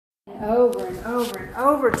over and over and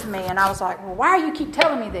over to me. And I was like, well, why do you keep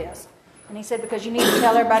telling me this? And he said, because you need to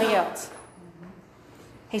tell everybody else.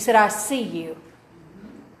 He said, I see you.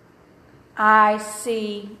 I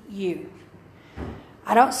see you.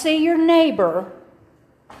 I don't see your neighbor.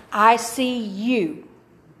 I see you.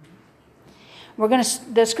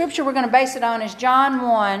 The scripture we're going to base it on is John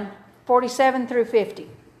 1, 47 through 50.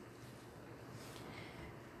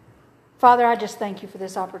 Father, I just thank you for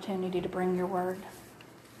this opportunity to bring your word.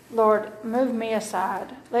 Lord, move me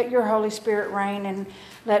aside. Let your Holy Spirit reign, and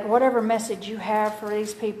let whatever message you have for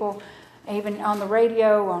these people, even on the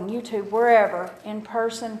radio, on YouTube, wherever, in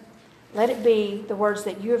person, let it be the words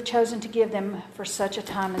that you have chosen to give them for such a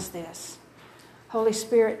time as this. Holy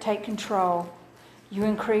Spirit, take control. You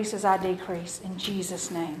increase as I decrease. In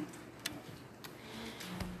Jesus' name.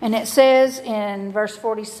 And it says in verse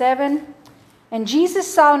 47, and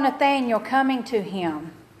Jesus saw Nathanael coming to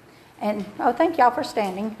him. And, thank y'all for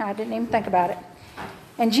standing. I didn't even think about it.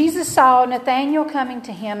 And Jesus saw Nathanael coming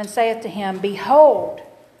to him and saith to him, behold.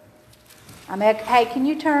 Hey, can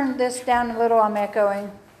you turn this down a little? I'm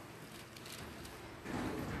echoing.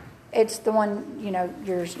 It's the one,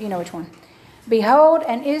 yours. You know which one. Behold,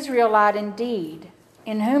 an Israelite indeed,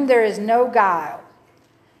 in whom there is no guile.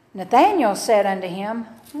 Nathanael said unto him,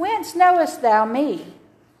 whence knowest thou me?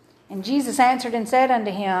 And Jesus answered and said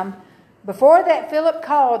unto him, before that Philip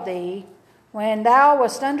called thee, when thou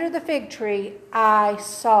wast under the fig tree, I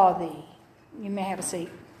saw thee. You may have a seat.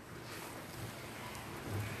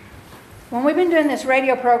 When we've been doing this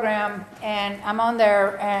radio program, and I'm on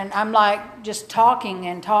there, and I'm like just talking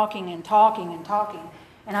and talking and talking and talking,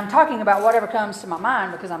 and I'm talking about whatever comes to my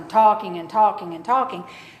mind because I'm talking and talking and talking,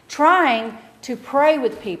 trying to pray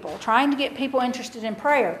with people, trying to get people interested in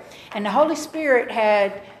prayer. And the Holy Spirit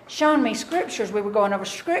had shown me scriptures. We were going over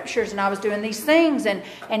scriptures, and I was doing these things and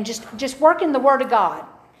just working the Word of God.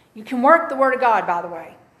 You can work the Word of God, by the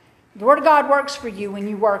way. The Word of God works for you when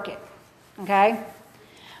you work it. Okay?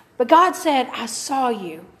 But God said, I saw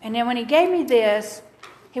you. And then when He gave me this,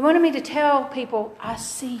 He wanted me to tell people, I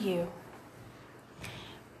see you.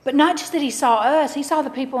 But not just that He saw us, He saw the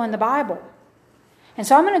people in the Bible. And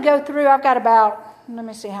so I'm going to go through, I've got about, let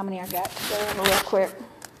me see how many I got to go over real quick.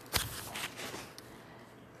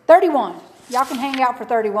 31. Y'all can hang out for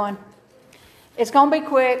 31. It's going to be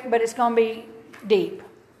quick, but it's going to be deep.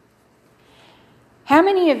 How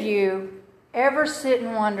many of you ever sit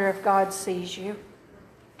and wonder if God sees you?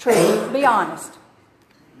 Truly, be honest.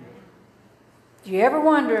 Do you ever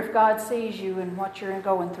wonder if God sees you and what you're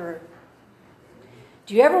going through?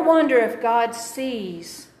 Do you ever wonder if God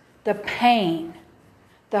sees the pain,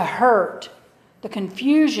 the hurt, the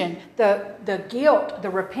confusion, the guilt, the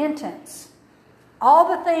repentance?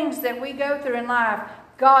 All the things that we go through in life,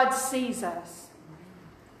 God sees us.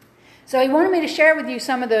 So He wanted me to share with you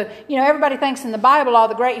some of the, everybody thinks in the Bible all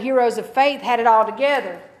the great heroes of faith had it all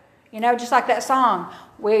together. Just like that song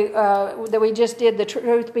that we just did, The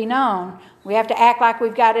Truth Be Known. We have to act like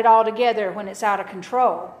we've got it all together when it's out of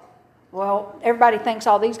control. Well, everybody thinks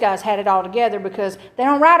all these guys had it all together because they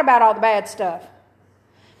don't write about all the bad stuff.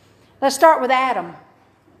 Let's start with Adam.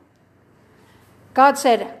 God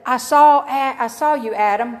said, I saw you,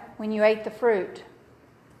 Adam, when you ate the fruit.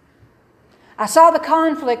 I saw the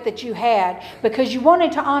conflict that you had because you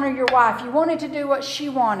wanted to honor your wife. You wanted to do what she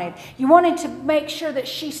wanted. You wanted to make sure that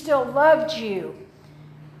she still loved you.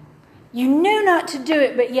 You knew not to do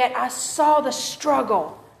it, but yet I saw the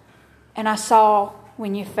struggle. And I saw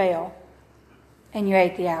when you fell and you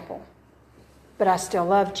ate the apple. But I still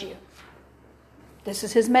loved you. This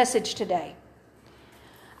is His message today.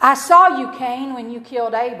 I saw you, Cain, when you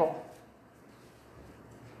killed Abel.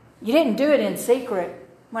 You didn't do it in secret.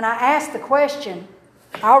 When I asked the question,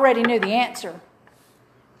 I already knew the answer.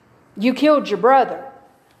 You killed your brother.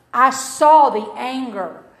 I saw the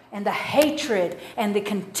anger and the hatred and the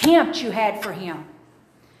contempt you had for him.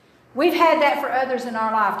 We've had that for others in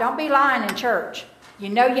our life. Don't be lying in church. You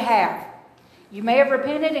know you have. You may have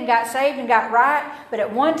repented and got saved and got right, but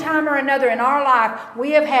at one time or another in our life,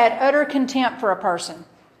 we have had utter contempt for a person.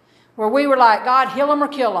 Where we were like, God, heal them or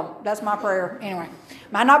kill them. That's my prayer. Anyway,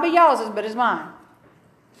 might not be y'all's, but it's mine.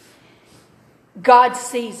 God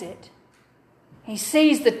sees it. He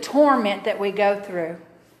sees the torment that we go through.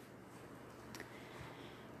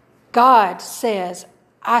 God says,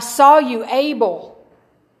 I saw you, Abel,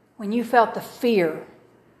 when you felt the fear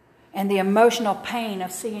and the emotional pain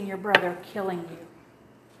of seeing your brother killing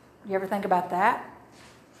you. You ever think about that?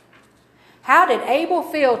 How did Abel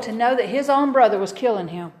feel to know that his own brother was killing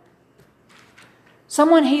him?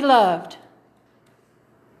 Someone he loved.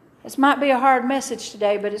 This might be a hard message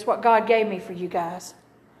today, but it's what God gave me for you guys.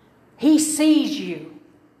 He sees you.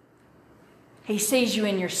 He sees you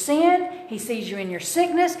in your sin. He sees you in your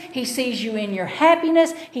sickness. He sees you in your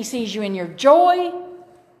happiness. He sees you in your joy.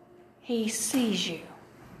 He sees you.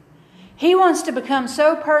 He wants to become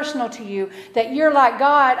so personal to you that you're like,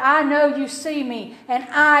 God, I know you see me and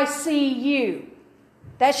I see you.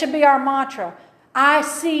 That should be our mantra. I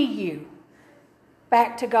see you.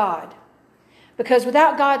 Back to God. Because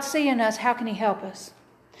without God seeing us, how can He help us?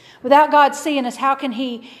 Without God seeing us, how can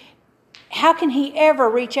He ever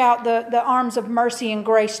reach out the arms of mercy and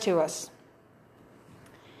grace to us?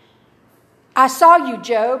 I saw you,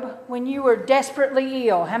 Job, when you were desperately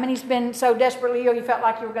ill. How many's been so desperately ill you felt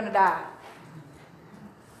like you were going to die?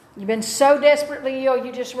 You've been so desperately ill,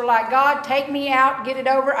 you just were like, God, take me out, get it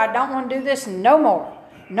over. I don't want to do this no more.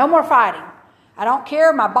 No more fighting. I don't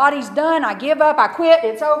care. My body's done. I give up. I quit.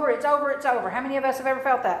 It's over. It's over. It's over. How many of us have ever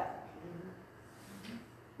felt that?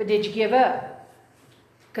 But did you give up?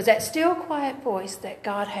 Because that still quiet voice that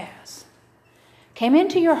God has came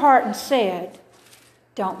into your heart and said,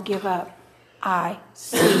 don't give up. I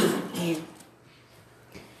see you.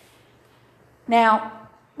 Now,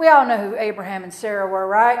 we all know who Abraham and Sarah were,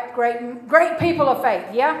 right? Great people of faith,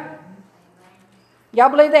 yeah? Y'all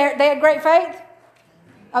believe they had great faith?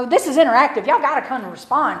 Oh, this is interactive. Y'all got to come and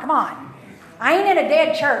respond. Come on. I ain't in a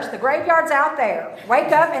dead church. The graveyard's out there.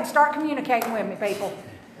 Wake up and start communicating with me, people.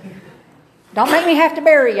 Don't make me have to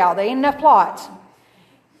bury y'all. There ain't enough plots.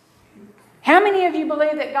 How many of you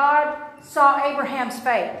believe that God saw Abraham's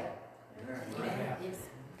faith?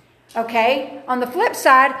 Okay. On the flip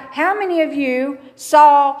side, how many of you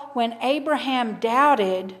saw when Abraham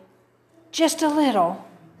doubted just a little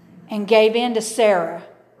and gave in to Sarah?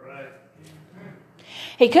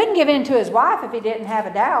 He couldn't give in to his wife if he didn't have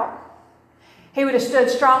a doubt. He would have stood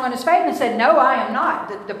strong on his faith and said, no, I am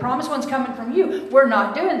not. The promised one's coming from you. We're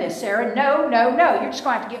not doing this, Sarah. No, no, no. You're just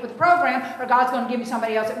going to have to get with the program or God's going to give me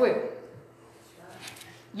somebody else that will.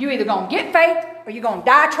 You're either going to get faith or you're going to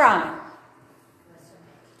die trying.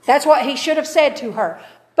 That's what he should have said to her.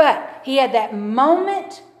 But he had that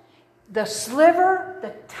moment, the sliver,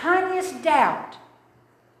 the tiniest doubt.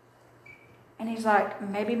 And he's like,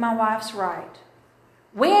 maybe my wife's right.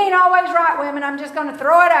 We ain't always right, women. I'm just going to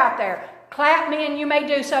throw it out there. Clap me and you may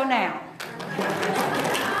do so now.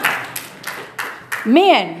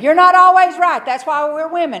 Men, you're not always right. That's why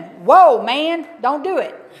we're women. Whoa, man, don't do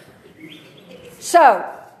it. So,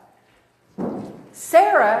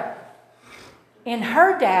 Sarah, in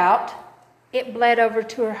her doubt, it bled over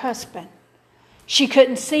to her husband. She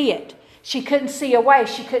couldn't see it. She couldn't see a way.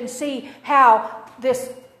 She couldn't see how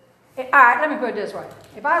this... All right, let me put it this way.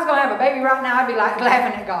 If I was going to have a baby right now, I'd be like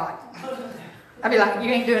laughing at God. I'd be like, you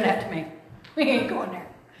ain't doing that to me. We ain't going there.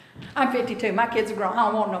 I'm 52. My kids are grown. I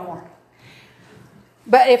don't want no more.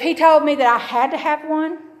 But if he told me that I had to have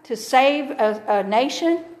one to save a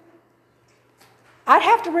nation, I'd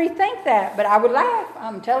have to rethink that. But I would laugh.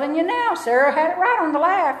 I'm telling you now, Sarah had it right on the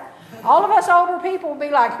laugh. All of us older people would be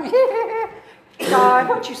like, God,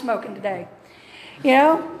 what you smoking today? You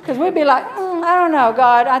know, because we'd be like, I don't know,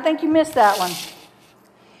 God, I think you missed that one.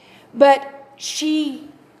 But she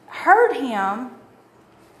heard him,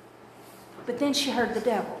 but then she heard the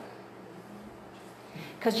devil.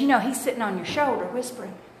 Because, you know, he's sitting on your shoulder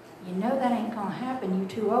whispering, you know that ain't going to happen. You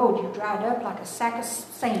too old. You dried up like a sack of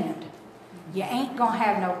sand. You ain't going to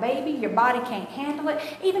have no baby. Your body can't handle it.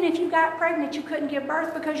 Even if you got pregnant, you couldn't give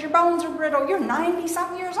birth because your bones are brittle. You're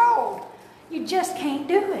 90-something years old. You just can't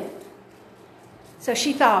do it. So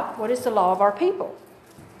she thought, what is the law of our people?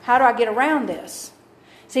 How do I get around this?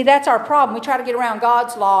 See, that's our problem. We try to get around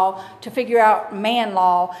God's law to figure out man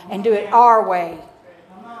law and do it our way.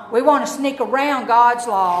 We want to sneak around God's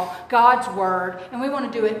law, God's word, and we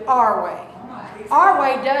want to do it our way. Our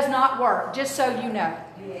way does not work, just so you know.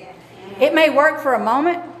 It may work for a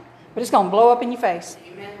moment, but it's going to blow up in your face.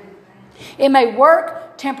 It may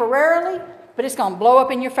work temporarily, but it's going to blow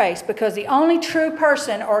up in your face because the only true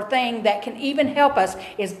person or thing that can even help us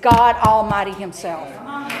is God Almighty Himself.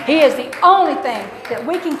 He is the only thing that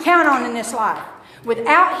we can count on in this life.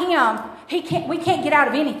 Without Him, we can't get out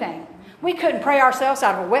of anything. We couldn't pray ourselves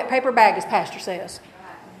out of a wet paper bag, as Pastor says.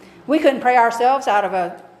 We couldn't pray ourselves out of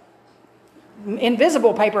a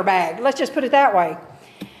invisible paper bag. Let's just put it that way.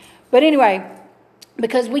 But anyway,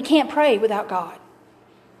 because we can't pray without God.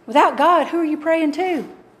 Without God, who are you praying to?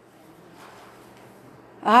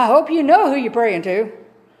 I hope you know who you're praying to.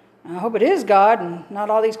 I hope it is God and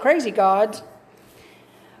not all these crazy gods.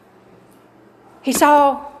 I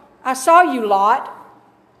saw you, Lot,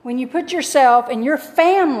 when you put yourself and your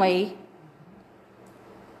family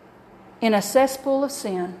in a cesspool of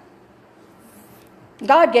sin.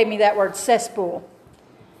 God gave me that word, cesspool.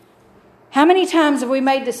 How many times have we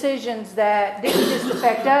made decisions that didn't just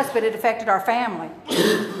affect us, but it affected our family?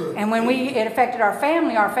 And when it affected our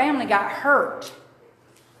family got hurt.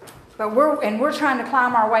 But we're trying to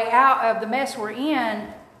climb our way out of the mess we're in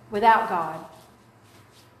without God.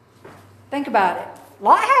 Think about it.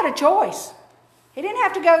 Lot had a choice. He didn't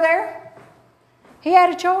have to go there. He had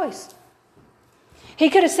a choice. He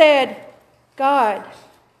could have said, God,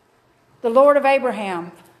 the Lord of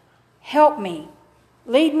Abraham, help me.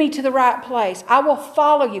 Lead me to the right place. I will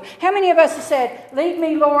follow you. How many of us have said, lead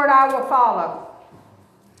me, Lord, I will follow?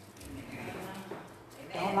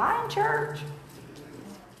 Don't lie in church.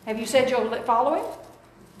 Have you said you'll follow him?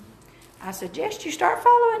 I suggest you start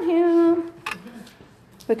following him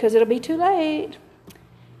because it'll be too late.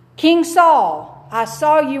 King Saul, I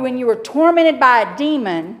saw you when you were tormented by a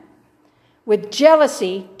demon with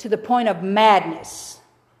jealousy to the point of madness.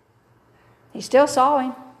 He still saw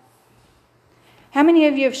him. How many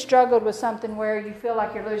of you have struggled with something where you feel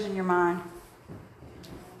like you're losing your mind?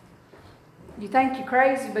 You think you're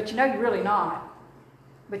crazy, but you know you're really not.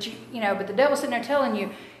 But but the devil's sitting there telling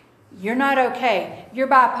you, you're not okay. You're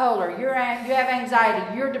bipolar. You have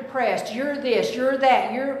anxiety. You're depressed. You're this. You're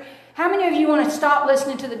that. How many of you want to stop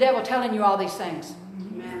listening to the devil telling you all these things?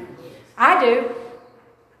 Amen. I do.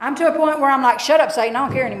 I'm to a point where I'm like, shut up, Satan. I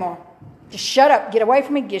don't care anymore. Just shut up. Get away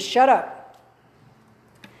from me. Just shut up.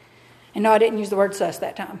 And no, I didn't use the word sus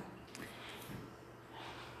that time.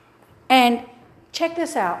 And check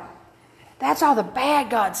this out. That's all the bad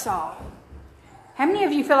God saw. How many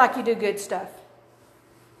of you feel like you do good stuff?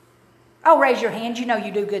 Oh, raise your hand. You know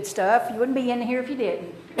you do good stuff. You wouldn't be in here if you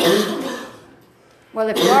didn't. Well,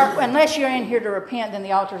 if you are, unless you're in here to repent, then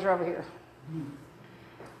the altars are over here.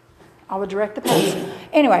 I would direct the pastor.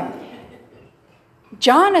 Anyway,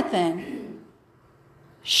 Jonathan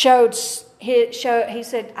he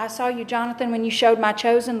said, I saw you, Jonathan, when you showed my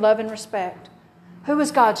chosen love and respect. Who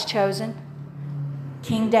was God's chosen?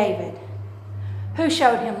 King David. Who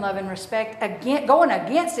showed him love and respect? Going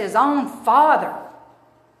against his own father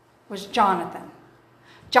was Jonathan.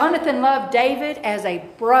 Jonathan loved David as a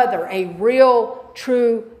brother, a real,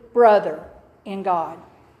 true brother in God.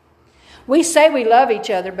 We say we love each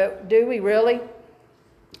other, but do we really?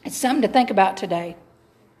 It's something to think about today.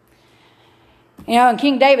 And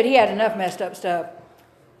King David, he had enough messed up stuff.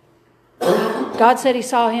 God said he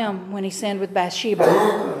saw him when he sinned with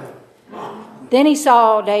Bathsheba. Then he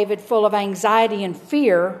saw David full of anxiety and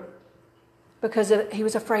fear because he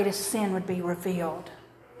was afraid his sin would be revealed.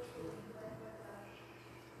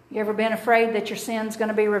 You ever been afraid that your sin's going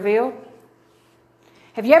to be revealed?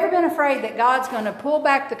 Have you ever been afraid that God's going to pull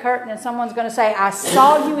back the curtain and someone's going to say, I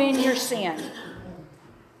saw you in your sin.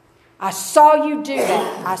 I saw you do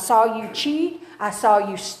that. I saw you cheat. I saw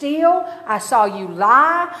you steal. I saw you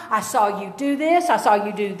lie. I saw you do this. I saw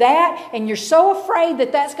you do that. And you're so afraid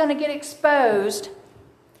that that's going to get exposed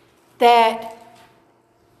that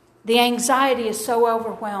the anxiety is so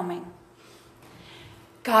overwhelming.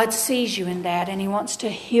 God sees you in that and he wants to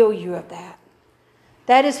heal you of that.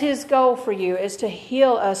 That is his goal for you, is to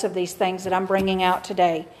heal us of these things that I'm bringing out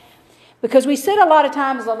today. Because we sit a lot of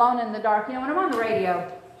times alone in the dark. When I'm on the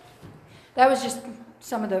radio, that was just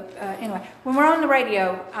some of the, anyway. When we're on the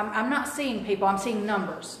radio, I'm not seeing people, I'm seeing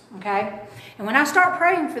numbers, okay? And when I start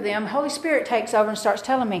praying for them, Holy Spirit takes over and starts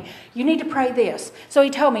telling me, you need to pray this. So he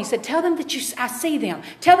told me, he said, tell them that I see them.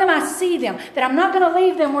 Tell them I see them, that I'm not going to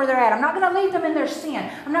leave them where they're at. I'm not going to leave them in their sin.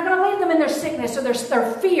 I'm not going to leave them in their sickness or their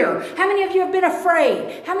fear. How many of you have been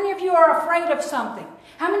afraid? How many of you are afraid of something?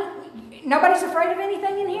 Nobody's afraid of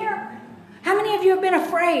anything in here? How many of you have been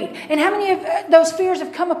afraid? And how many of those fears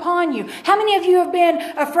have come upon you? How many of you have been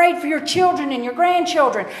afraid for your children and your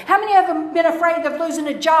grandchildren? How many of them have been afraid of losing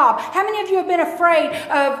a job? How many of you have been afraid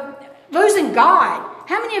of losing God?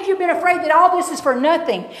 How many of you have been afraid that all this is for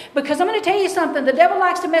nothing? Because I'm going to tell you something. The devil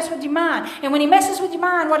likes to mess with your mind. And when he messes with your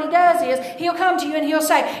mind, what he does is he'll come to you and he'll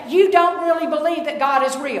say, you don't really believe that God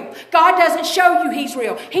is real. God doesn't show you he's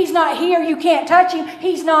real. He's not here. You can't touch him.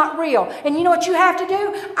 He's not real. And you know what you have to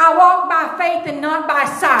do? I walk by faith and not by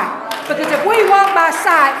sight. Because if we walk by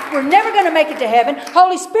sight, we're never going to make it to heaven.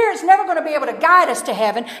 Holy Spirit's never going to be able to guide us to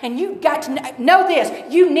heaven. And you've got to know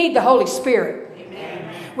this. You need the Holy Spirit.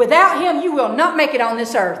 Without him, you will not make it on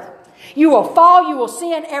this earth. You will fall, you will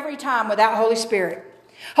sin every time without Holy Spirit.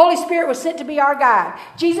 Holy Spirit was sent to be our guide.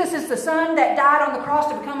 Jesus is the Son that died on the cross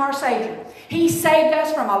to become our Savior. He saved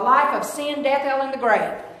us from a life of sin, death, hell, and the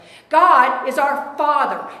grave. God is our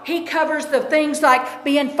Father. He covers the things like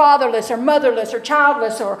being fatherless or motherless or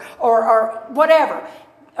childless or whatever,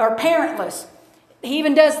 or parentless. He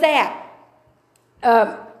even does that.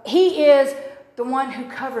 He is the one who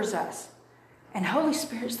covers us. And Holy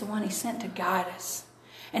Spirit's the one He sent to guide us.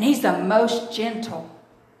 And He's the most gentle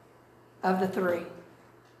of the three.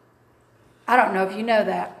 I don't know if you know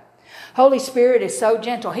that. Holy Spirit is so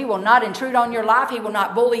gentle. He will not intrude on your life. He will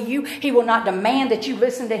not bully you. He will not demand that you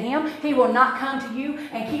listen to Him. He will not come to you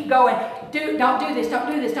and keep going, don't do this, don't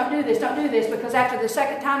do this, don't do this, don't do this. Because after the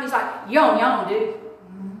second time, He's like, you're on your own, dude.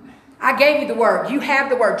 I gave you the word. You have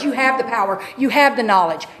the word. You have the power. You have the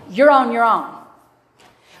knowledge. You're on your own.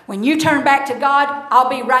 When you turn back to God, I'll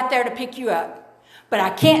be right there to pick you up. But I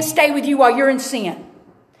can't stay with you while you're in sin.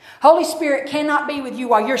 Holy Spirit cannot be with you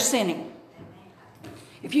while you're sinning.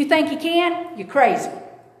 If you think He can, you're crazy.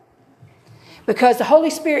 Because the Holy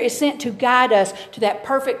Spirit is sent to guide us to that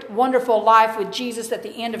perfect, wonderful life with Jesus that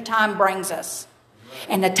the end of time brings us.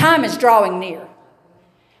 And the time is drawing near.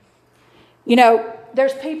 You know,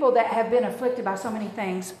 there's people that have been afflicted by so many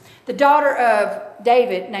things. The daughter of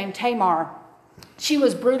David, named Tamar, she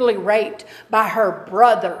was brutally raped by her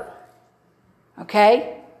brother.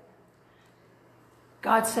 Okay?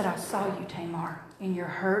 God said, I saw you, Tamar, in your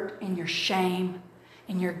hurt, in your shame,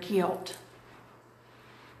 in your guilt.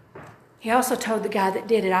 He also told the guy that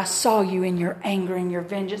did it, I saw you in your anger and your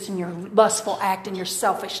vengeance and your lustful act and your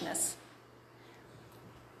selfishness.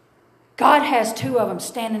 God has two of them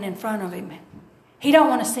standing in front of Him. He don't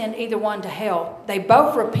want to send either one to hell. They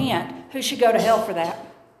both repent. Who should go to hell for that?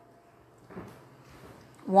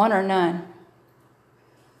 One or none?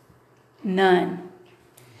 None.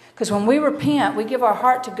 Because when we repent, we give our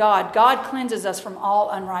heart to God. God cleanses us from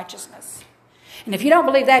all unrighteousness. And if you don't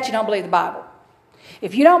believe that, you don't believe the Bible.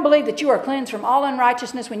 If you don't believe that you are cleansed from all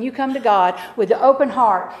unrighteousness when you come to God with an open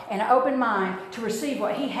heart and an open mind to receive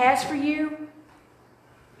what He has for you,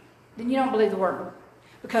 then you don't believe the Word.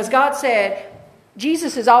 Because God said,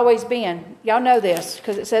 Jesus has always been, y'all know this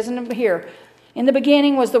because it says in here, in the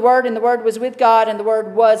beginning was the Word, and the Word was with God, and the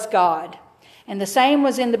Word was God. And the same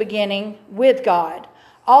was in the beginning with God.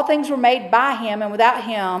 All things were made by Him, and without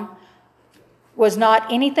Him was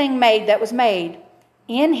not anything made that was made.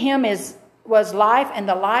 In Him was life, and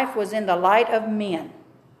the life was in the light of men.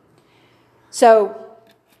 So,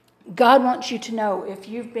 God wants you to know if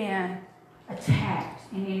you've been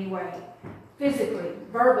attacked in any way, physically,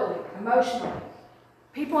 verbally, emotionally.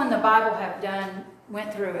 People in the Bible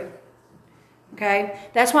went through it. Okay?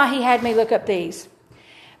 That's why He had me look up these.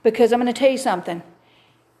 Because I'm going to tell you something.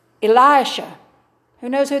 Elisha. Who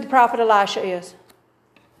knows who the prophet Elisha is?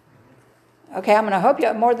 Okay, I'm going to hope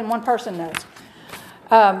you more than one person knows.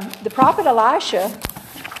 The prophet Elisha,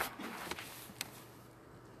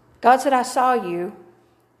 God said, I saw you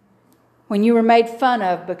when you were made fun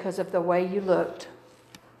of because of the way you looked.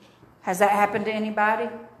 Has that happened to anybody?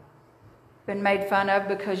 Been made fun of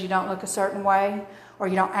because you don't look a certain way, or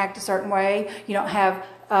you don't act a certain way, you don't have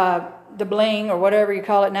the bling or whatever you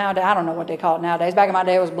call it nowadays. I don't know what they call it nowadays. Back in my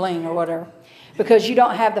day it was bling or whatever. Because you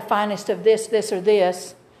don't have the finest of this, this, or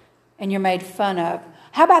this, and you're made fun of.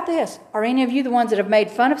 How about this? Are any of you the ones that have made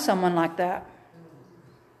fun of someone like that?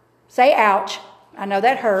 Say ouch. I know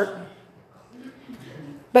that hurt.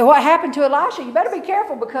 But what happened to Elisha? You better be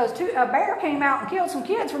careful because a bear came out and killed some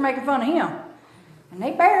kids for making fun of him. And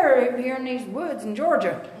they bear here in these woods in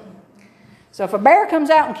Georgia. So if a bear comes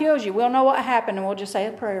out and kills you, we'll know what happened and we'll just say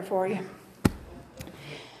a prayer for you.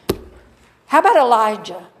 How about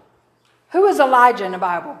Elijah? Who is Elijah in the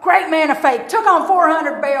Bible? Great man of faith. Took on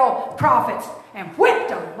 400 Baal prophets and whipped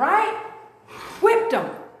them, right? Whipped them.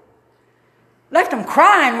 Left them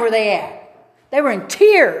crying where they at. They were in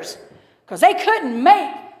tears because they couldn't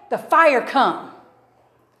make the fire come.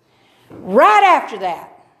 Right after that,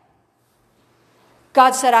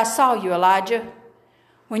 God said, I saw you, Elijah,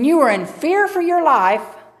 when you were in fear for your life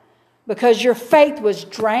because your faith was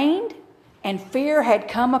drained and fear had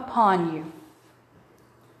come upon you.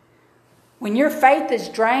 When your faith is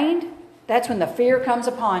drained, that's when the fear comes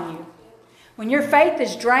upon you. When your faith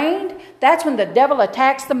is drained, that's when the devil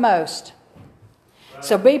attacks the most.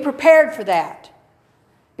 So be prepared for that.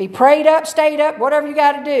 Be prayed up, stayed up, whatever you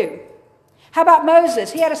got to do. How about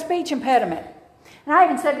Moses? He had a speech impediment. And I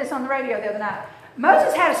even said this on the radio the other night.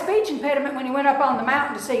 Moses had a speech impediment when he went up on the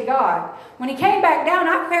mountain to see God. When he came back down,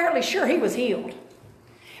 I'm fairly sure he was healed.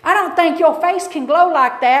 I don't think your face can glow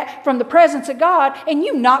like that from the presence of God and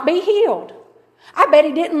you not be healed. I bet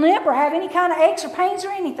he didn't limp or have any kind of aches or pains or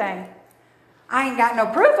anything. I ain't got no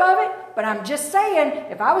proof of it, but I'm just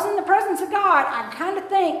saying, if I was in the presence of God, I kind of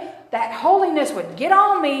think that holiness would get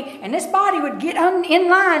on me and this body would get in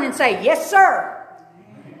line and say, yes, sir.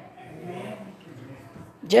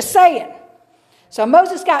 Just saying. So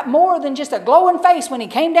Moses got more than just a glowing face when he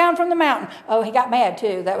came down from the mountain. Oh, he got mad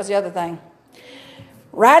too. That was the other thing.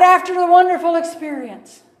 Right after the wonderful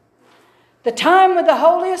experience, the time with the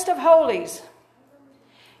holiest of holies.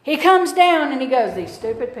 He comes down and he goes, these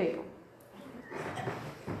stupid people.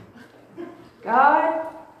 God,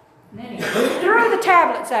 and then he threw the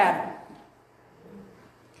tablets at him.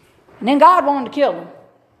 And then God wanted to kill him.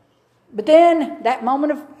 But then that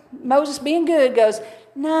moment of Moses being good goes,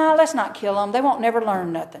 nah, let's not kill them. They won't never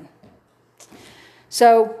learn nothing.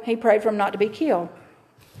 So he prayed for him not to be killed.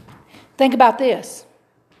 Think about this.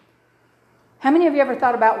 How many of you ever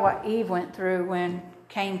thought about what Eve went through when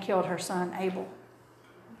Cain killed her son Abel?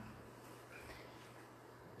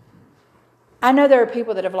 I know there are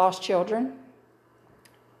people that have lost children,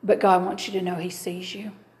 but God wants you to know He sees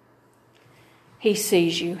you. He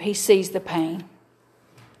sees you. He sees the pain.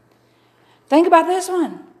 Think about this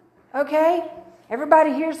one, okay?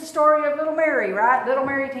 Everybody hears the story of little Mary, right? Little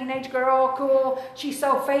Mary, teenage girl, cool. She's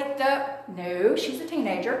so faithed up. No, she's a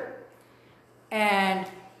teenager. And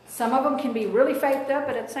some of them can be really faithed up,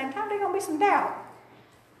 but at the same time, there's going to be some doubt.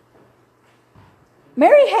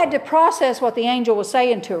 Mary had to process what the angel was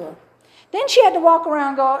saying to her. Then she had to walk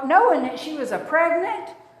around knowing that she was a pregnant,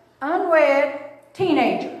 unwed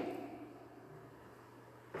teenager.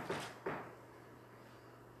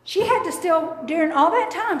 She had to still, during all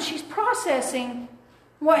that time, she's processing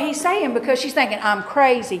what he's saying because she's thinking, I'm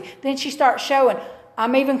crazy. Then she starts showing,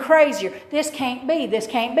 I'm even crazier. This can't be. This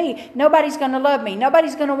can't be. Nobody's going to love me.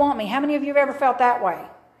 Nobody's going to want me. How many of you have ever felt that way?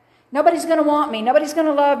 Nobody's going to want me. Nobody's going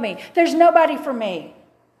to love me. There's nobody for me.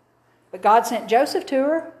 But God sent Joseph to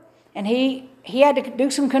her, and he had to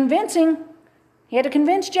do some convincing. He had to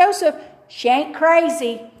convince Joseph, she ain't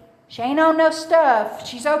crazy. She ain't on no stuff.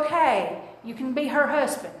 She's okay. You can be her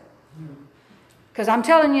husband. Because I'm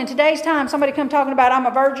telling you, in today's time, somebody come talking about I'm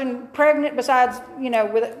a virgin pregnant besides, in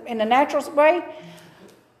a natural way,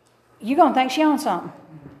 you're going to think she owns something.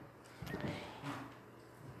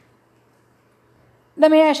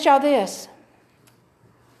 Let me ask y'all this.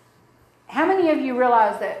 How many of you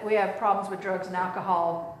realize that we have problems with drugs and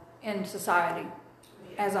alcohol in society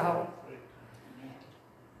as a whole?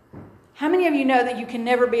 How many of you know that you can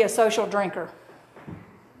never be a social drinker?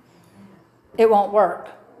 It won't work.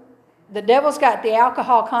 The devil's got the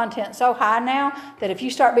alcohol content so high now that if you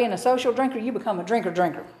start being a social drinker, you become a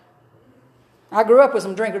drinker. I grew up with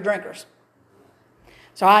some drinkers.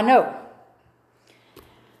 So I know.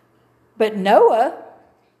 But Noah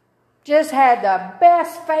just had the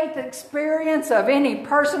best faith experience of any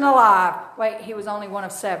person alive. Wait, he was only one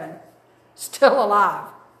of 7. Still alive.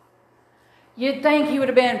 You'd think he would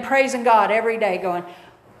have been praising God every day going,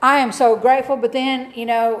 I am so grateful. But then,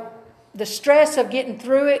 the stress of getting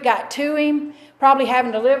through it got to him. Probably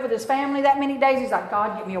having to live with his family that many days. He's like,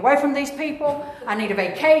 God, get me away from these people. I need a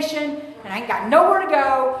vacation. And I ain't got nowhere to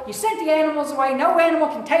go. You sent the animals away. No animal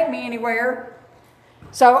can take me anywhere.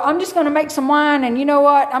 So I'm just going to make some wine. And you know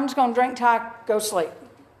what? I'm just going to drink till I go sleep.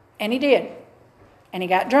 And he did. And he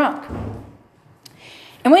got drunk.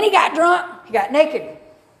 And when he got drunk, he got naked.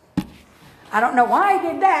 I don't know why he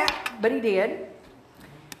did that, but he did.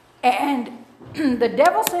 And the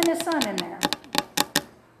devil sent his son in there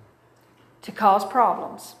to cause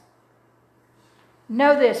problems.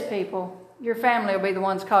 Know this, people. Your family will be the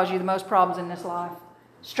ones that cause you the most problems in this life.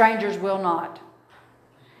 Strangers will not.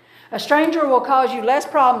 A stranger will cause you less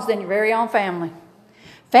problems than your very own family.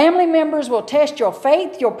 Family members will test your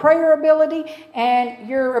faith, your prayer ability, and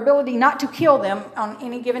your ability not to kill them on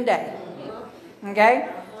any given day. Okay?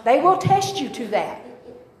 They will test you to that.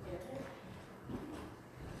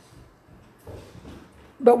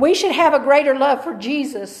 But we should have a greater love for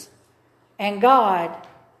Jesus and God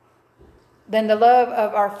than the love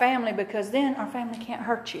of our family, because then our family can't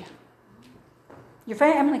hurt you. Your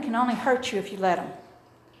family can only hurt you if you let them.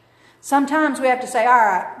 Sometimes we have to say, all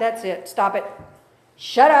right, that's it, stop it.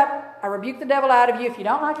 Shut up. I rebuke the devil out of you. If you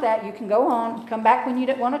don't like that, you can go on. Come back when you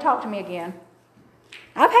don't want to talk to me again.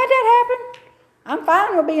 I've had that happen. I'm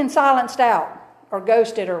fine with being silenced out or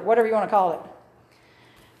ghosted or whatever you want to call it.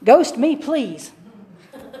 Ghost me, please.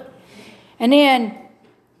 And then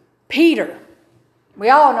Peter. We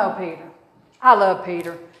all know Peter. I love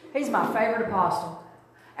Peter. He's my favorite apostle.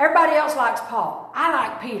 Everybody else likes Paul. I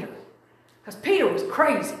like Peter because Peter was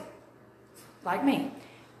crazy, like me.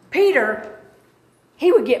 Peter,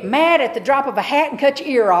 he would get mad at the drop of a hat and cut your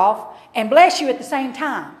ear off and bless you at the same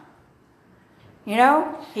time.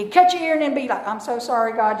 He'd cut your ear and then be like, I'm so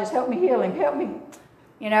sorry, God, just help me heal him, help me.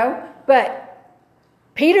 But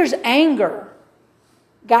Peter's anger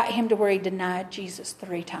got him to where he denied Jesus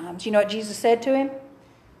 3 times. You know what Jesus said to him?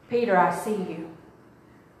 Peter, I see you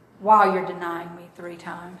while you're denying me 3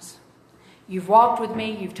 times. You've walked with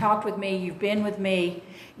me, you've talked with me, you've been with me,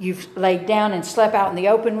 you've laid down and slept out in the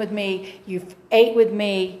open with me, you've ate with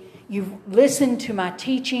me, You've listened to my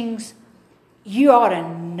teachings. You ought to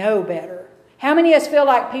know better. How many of us feel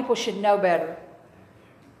like people should know better?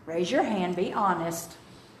 Raise your hand. Be honest.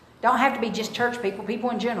 Don't have to be just church people, people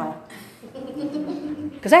in general.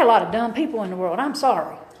 Because there are a lot of dumb people in the world. I'm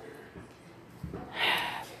sorry.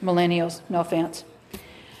 Millennials, no offense.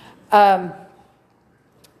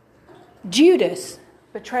 Judas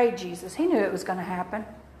betrayed Jesus. He knew it was going to happen.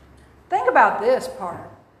 Think about this part.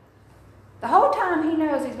 The whole time he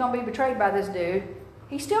knows he's going to be betrayed by this dude,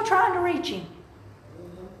 he's still trying to reach him.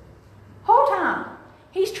 Whole time.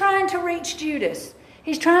 He's trying to reach Judas.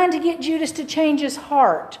 He's trying to get Judas to change his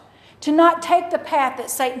heart, to not take the path that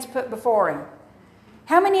Satan's put before him.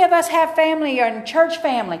 How many of us have family and church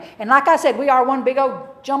family? And like I said, we are one big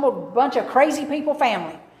old jumbled bunch of crazy people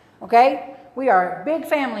family. Okay? We are a big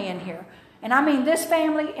family in here. And I mean this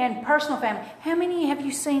family and personal family. How many have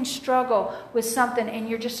you seen struggle with something and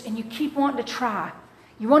you keep wanting to try?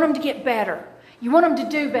 You want them to get better. You want them to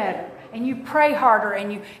do better. And you pray harder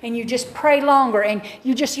and you just pray longer and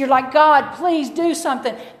you're like, God, please do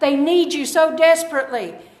something. They need you so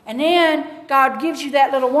desperately. And then God gives you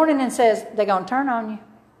that little warning and says, they're going to turn on you.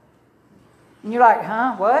 And you're like,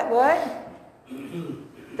 huh? What?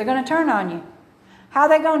 They're going to turn on you. How are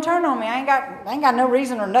they going to turn on me? I ain't got no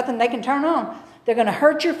reason or nothing they can turn on. They're going to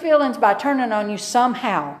hurt your feelings by turning on you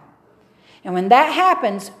somehow. And when that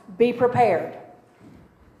happens, be prepared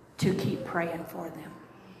to keep praying for them.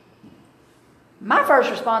 My first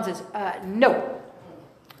response is, no.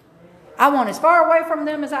 I want as far away from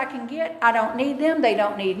them as I can get. I don't need them. They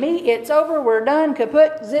don't need me. It's over. We're done.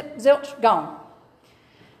 Kaput. Zip. Zilch. Gone.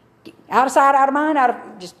 Out of sight, out of mind,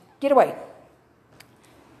 just get away.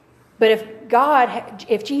 But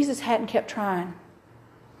if Jesus hadn't kept trying,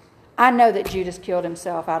 I know that Judas killed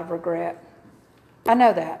himself out of regret. I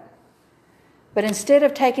know that. But instead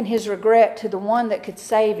of taking his regret to the one that could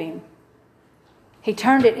save him, he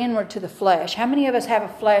turned it inward to the flesh. How many of us have a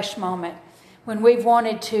flesh moment when we've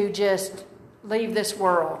wanted to just leave this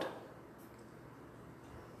world?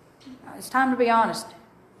 It's time to be honest.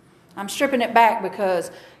 I'm stripping it back because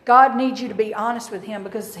God needs you to be honest with Him,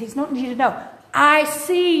 because He's wanting you to know, I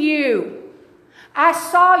see you. I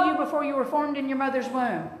saw you before you were formed in your mother's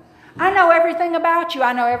womb. I know everything about you.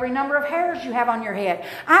 I know every number of hairs you have on your head.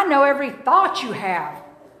 I know every thought you have.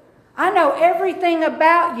 I know everything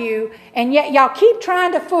about you, and yet y'all keep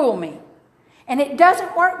trying to fool me. And it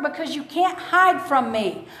doesn't work because you can't hide from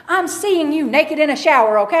me. I'm seeing you naked in a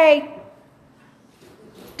shower, okay?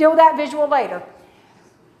 Deal with that visual later.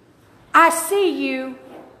 I see you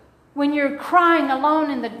when you're crying alone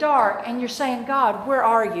in the dark and you're saying, God, where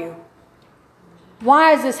are you?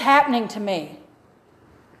 Why is this happening to me?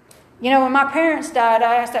 You know, when my parents died,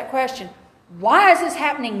 I asked that question. Why is this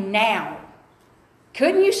happening now?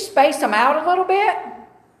 Couldn't you space them out a little bit?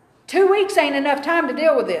 2 weeks ain't enough time to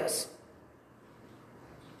deal with this.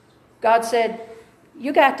 God said,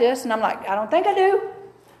 you got this. And I'm like, I don't think I do.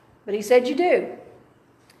 But He said you do.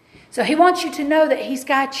 So He wants you to know that He's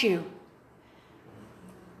got you.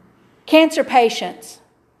 Cancer patients,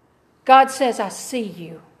 God says, I see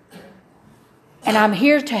you. And I'm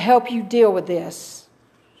here to help you deal with this.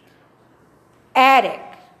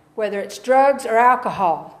 Addict, whether it's drugs or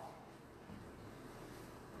alcohol,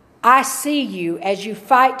 I see you as you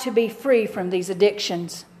fight to be free from these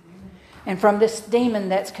addictions and from this demon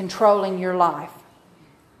that's controlling your life.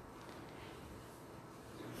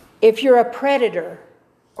 If you're a predator,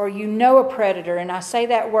 or you know a predator, and I say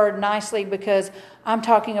that word nicely because I'm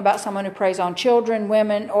talking about someone who preys on children,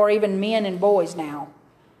 women, or even men and boys now.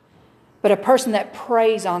 But a person that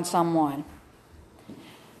preys on someone.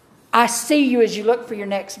 I see you as you look for your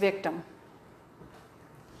next victim.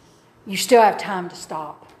 You still have time to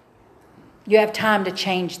stop. You have time to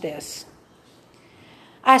change this.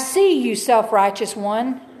 I see you, self-righteous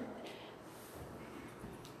one,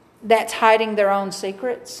 that's hiding their own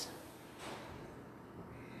secrets.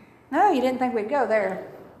 No, you didn't think we'd go there.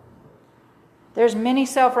 There's many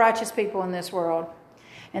self-righteous people in this world.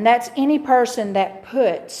 And that's any person that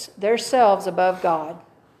puts themselves above God.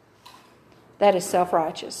 That is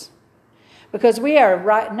self-righteous. Because we are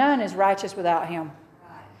right, none is righteous without Him.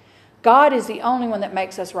 God is the only one that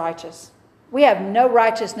makes us righteous. We have no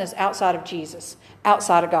righteousness outside of Jesus,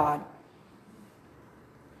 outside of God.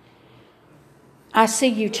 I see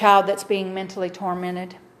you, child, that's being mentally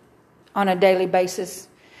tormented on a daily basis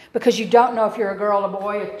because you don't know if you're a girl, a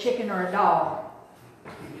boy, a chicken, or a dog.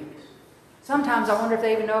 Sometimes I wonder if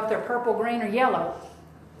they even know if they're purple, green, or yellow.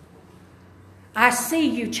 I see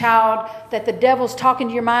you, child, that the devil's talking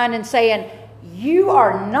to your mind and saying, you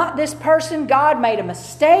are not this person. God made a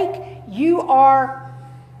mistake. You are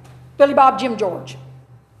Billy Bob Jim George.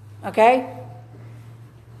 Okay?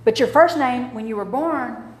 But your first name when you were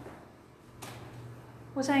born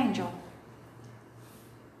was Angel.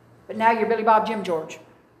 But now you're Billy Bob Jim George.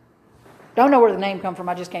 Don't know where the name come from.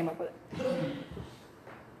 I just came up with it.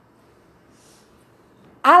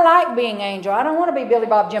 I like being Angel. I don't want to be Billy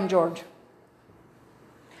Bob Jim George.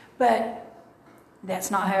 But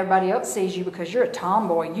that's not how everybody else sees you, because you're a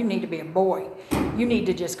tomboy. You need to be a boy. You need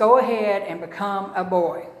to just go ahead and become a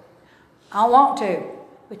boy. I don't want to,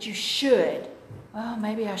 but you should. Well,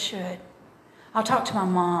 maybe I should. I'll talk to my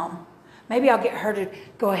mom. Maybe I'll get her to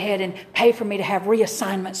go ahead and pay for me to have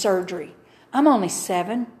reassignment surgery. I'm only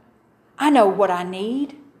 7. I know what I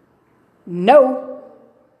need. No.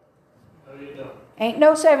 Ain't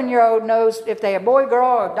no 7-year-old knows if they're a boy,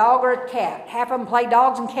 girl, or a dog, or a cat. Half of them play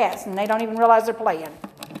dogs and cats, and they don't even realize they're playing.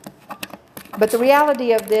 But the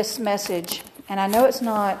reality of this message, and I know it's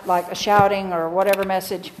not like a shouting or whatever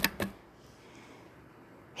message,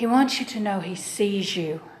 He wants you to know He sees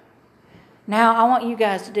you. Now, I want you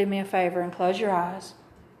guys to do me a favor and close your eyes.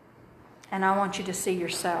 And I want you to see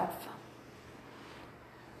yourself.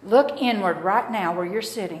 Look inward right now where you're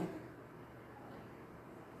sitting.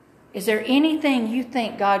 Is there anything you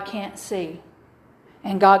think God can't see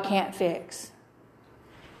and God can't fix?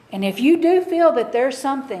 And if you do feel that there's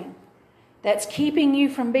something that's keeping you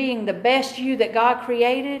from being the best you that God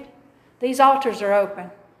created, these altars are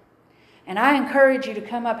open. And I encourage you to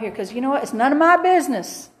come up here, because you know what? It's none of my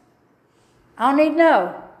business. I don't need to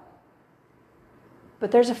know.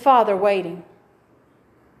 But there's a Father waiting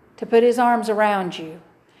to put His arms around you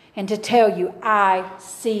and to tell you, I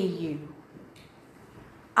see you.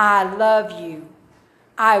 I love you.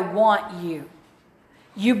 I want you.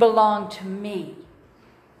 You belong to me.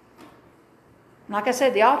 Like I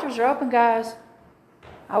said, the altars are open, guys.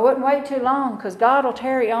 I wouldn't wait too long, because God will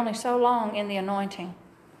tarry only so long in the anointing.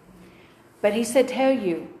 But He said, tell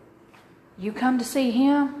you, you come to see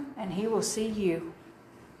Him and He will see you.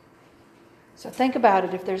 So think about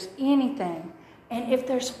it. If there's anything, and if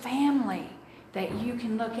there's family that you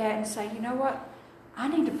can look at and say, you know what? I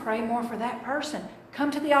need to pray more for that person. Come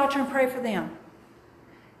to the altar and pray for them.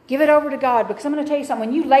 Give it over to God, because I'm going to tell you something.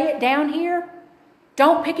 When you lay it down here,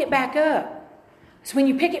 don't pick it back up. So when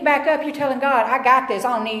you pick it back up, you're telling God, I got this.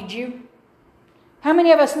 I don't need you. How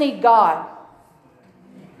many of us need God?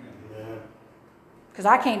 Because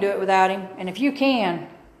I can't do it without Him. And if you can,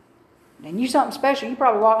 then you're something special. You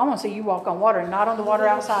probably walk. I want to see you walk on water and not on the water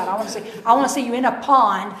outside. I want to see you in a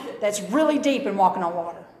pond that's really deep and walking on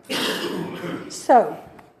water. So,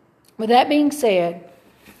 with that being said,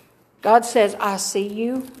 God says, I see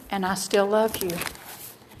you and I still love you.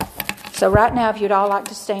 So right now, if you'd all like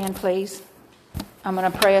to stand, please. I'm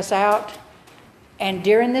going to pray us out. And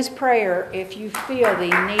during this prayer, if you feel the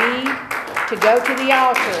need to go to the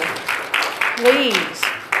altar, please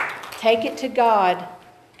take it to God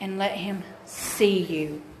and let Him see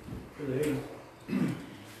you.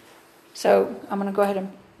 So I'm going to go ahead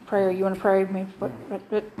and pray. You want to pray with me?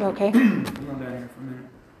 Okay. Come on down here for a minute.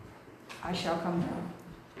 I shall come down.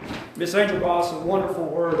 Miss Angel brought us a wonderful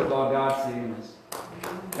word about God seeing us.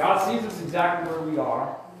 God sees us exactly where we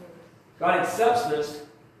are. God accepts us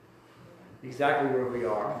exactly where we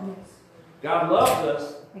are. Yes. God loves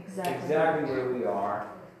us Exactly where we are.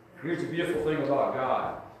 Here's the beautiful thing about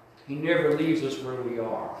God. He never leaves us where we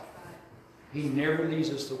are. He never leaves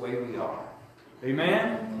us the way we are.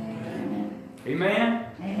 Amen? Amen?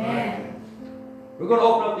 Amen. We're going to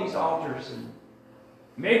open up these altars. And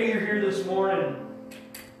maybe you're here this morning.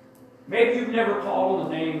 Maybe you've never called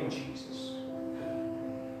on the name of Jesus.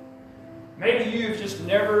 Maybe you've just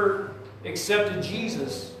never accepted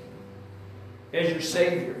Jesus as your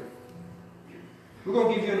Savior. We're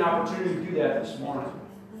going to give you an opportunity to do that this morning.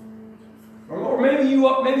 Or maybe you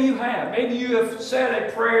have. Maybe you have said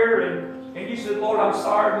a prayer and you said, Lord, I'm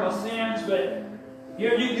sorry for my sins, but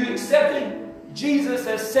you accepted Jesus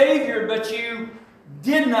as Savior, but you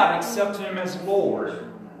did not accept Him as Lord.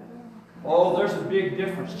 Oh, there's a big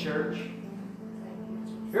difference, church.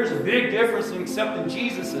 There's a big difference in accepting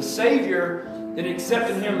Jesus as Savior than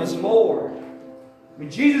accepting Him as Lord.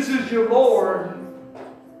 When Jesus is your Lord,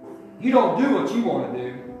 you don't do what you want to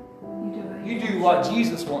do. You do what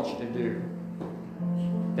Jesus wants you to do.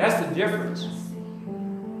 That's the difference.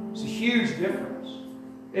 It's a huge difference.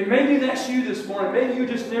 And maybe that's you this morning. Maybe you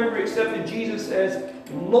just never accepted Jesus as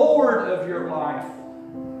Lord of your life.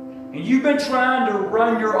 And you've been trying to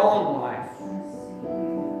run your own life.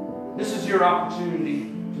 This is your opportunity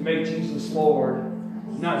to make Jesus Lord,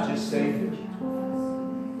 not just Savior.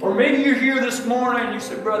 Or maybe you're here this morning and you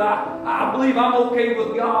said, brother, I believe I'm okay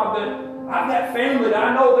with God, but I've got family that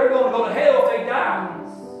I know they're going to go to hell if they die.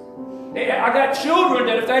 I got children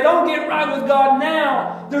that if they don't get right with God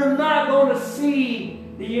now, they're not going to see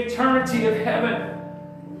the eternity of heaven.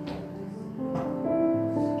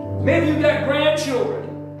 Maybe you got grandchildren.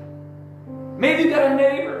 Maybe you got a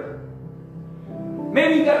neighbor.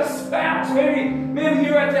 Maybe you got a spouse. Maybe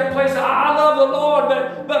you're at that place. I love the Lord,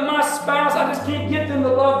 but my spouse, I just can't get them to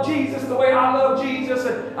love Jesus the way I love Jesus.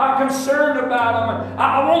 And I'm concerned about them.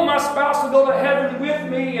 I want my spouse to go to heaven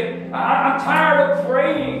with me. And I'm tired of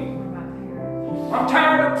praying. I'm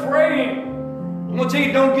tired of praying. I'm going to tell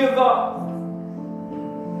you, don't give up.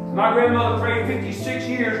 My grandmother prayed 56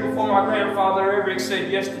 years before my grandfather ever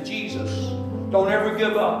said yes to Jesus. Don't ever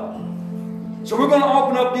give up. So we're going to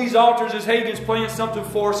open up these altars as Hagen's playing something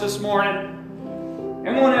for us this morning. And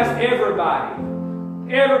I'm going to ask everybody,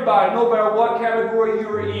 no matter what category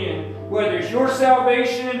you're in, whether it's your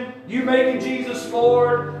salvation, you making Jesus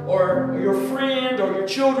Lord, or your friend, or your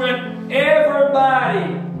children,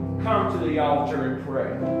 everybody come to the altar and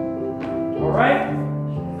pray. All right?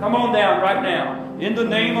 Come on down right now. In the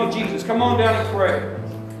name of Jesus, come on down and pray.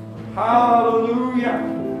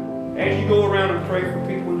 Hallelujah. As you go around and pray for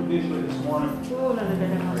people individually this morning.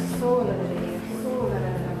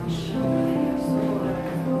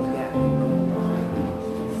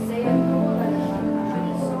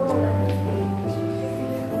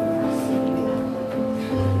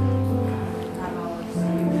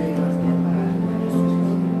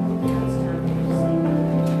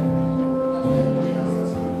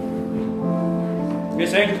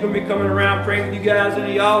 Miss Angel's going to be coming around praying with you guys in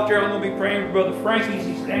the altar. I'm going to be praying for Brother Frankie.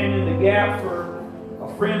 He's standing in the gap for a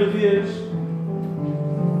friend of his.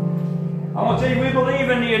 I want to tell you, we believe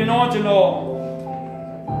in the anointing oil.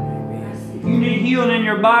 If you need healing in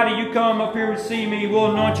your body, you come up here and see me. We'll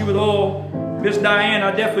anoint you with oil. Miss Diane, I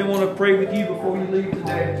definitely want to pray with you before you leave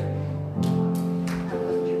today.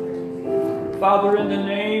 Father, in the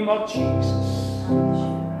name of Jesus,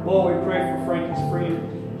 Lord, we pray for Frankie's friend.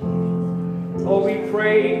 Lord, we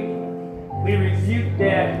pray, we rebuke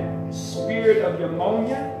that spirit of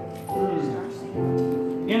pneumonia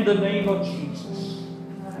in the name of Jesus.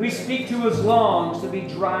 We speak to his lungs to be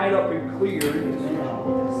dried up and cleared.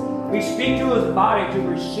 We speak to his body to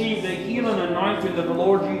receive the healing anointing of the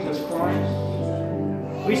Lord Jesus Christ.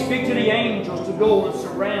 We speak to the angels to go and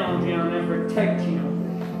surround him and protect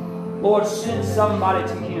him. Lord, send somebody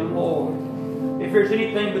to him, Lord. If there's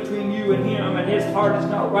anything between you and him and his heart is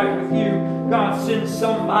not right with you, God, send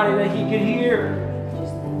somebody that he can hear.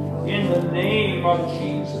 In the name of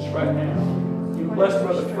Jesus right now. You bless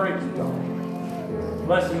Brother Frankie, God.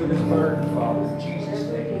 Bless him with his burden, Father, in Jesus'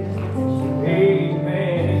 name.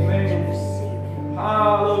 Amen. Amen.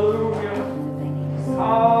 Hallelujah.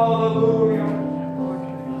 Hallelujah.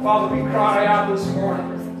 Father, we cry out this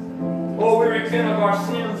morning. Lord, we repent of our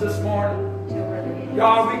sins this morning.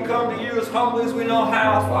 God, we come to you as humbly as we know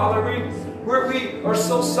how, Father. We are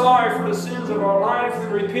so sorry for the sins of our life. We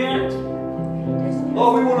repent.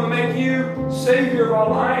 Lord, we want to make you Savior of our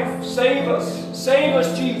life. Save us. Save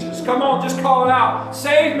us, Jesus. Come on, just call it out.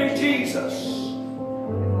 Save me, Jesus.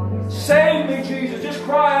 Save me, Jesus. Just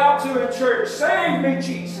cry out to it, church. Save me,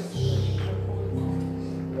 Jesus.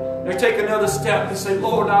 Now take another step and say,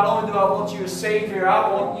 Lord, not only do I want you as Savior, I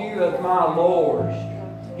want you as my Lord.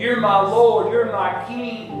 You're my Lord. You're my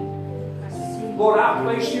King. Lord, I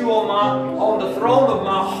place you on the throne of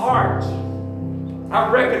my heart. I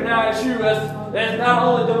recognize you as not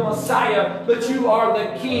only the Messiah, but you are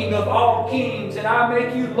the King of all kings. And I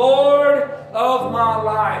make you Lord of my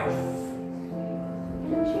life.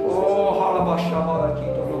 Oh,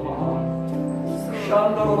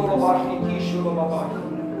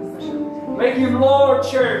 make him Lord,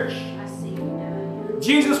 church.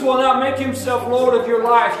 Jesus will not make himself Lord of your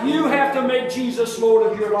life. You have to make Jesus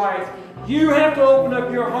Lord of your life. You have to open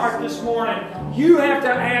up your heart this morning. You have to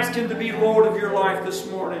ask him to be Lord of your life this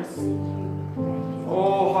morning.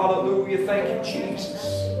 Oh, hallelujah. Thank you, Jesus.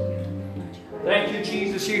 Thank you,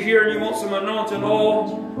 Jesus. You're here and you want some anointing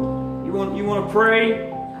oil. You want to pray.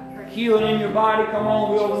 Healing in your body. Come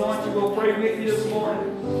on, we'll anoint you. We'll pray with you this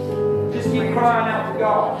morning. Just keep crying out to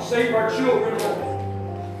God. Save our children,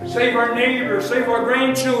 Lord. Save our neighbors. Save our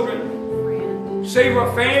grandchildren. Save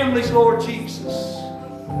our families, Lord Jesus.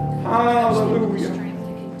 Hallelujah.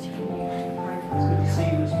 It's good to see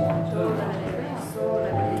you this morning.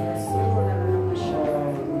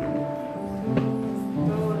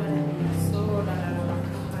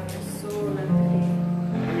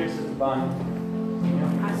 Here's the Bible.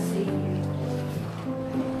 I see you.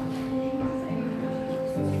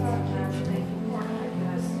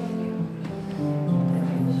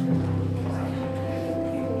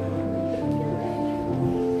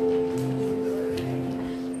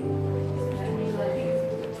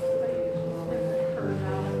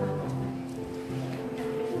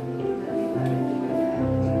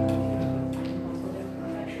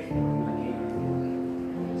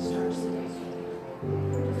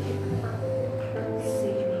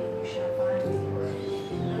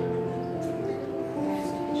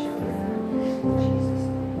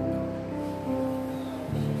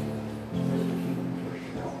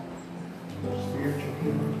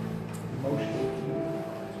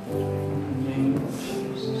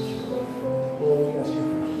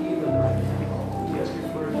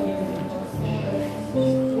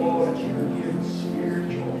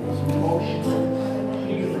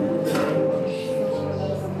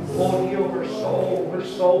 Lord, heal her soul. Her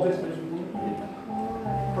soul has been wounded.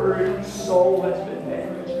 Her soul has been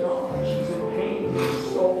damaged, God. She's in pain in her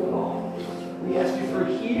soul, God. We ask you for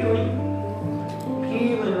healing.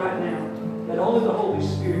 Healing right now. That only the Holy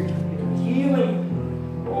Spirit can give. Healing.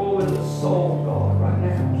 Oh, in the soul, God, right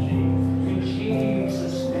now. In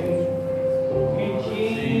Jesus' name. In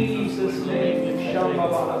Jesus' name.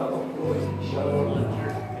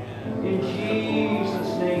 In Jesus'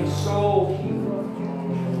 name, soul healing.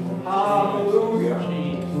 Hallelujah.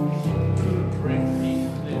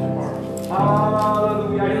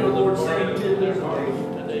 Hallelujah. I hear the Lord saying,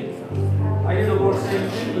 I hear the Lord saying,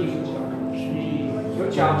 your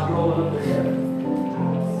child's growing up there.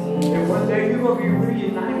 And one day you're going to be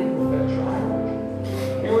reunited with that child.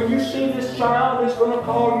 And when you see this child, it's going to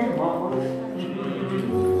call you Mama.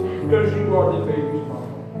 Because you are the baby's mama.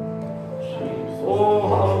 Oh,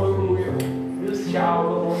 hallelujah. This child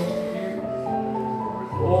belongs to you.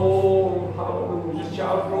 Oh, hallelujah. This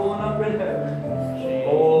child's growing up in heaven.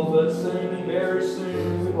 Oh, but soon, very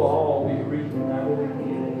soon, we will all be reunited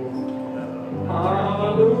again.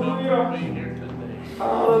 Hallelujah.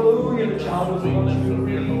 Hallelujah. The child doesn't want you to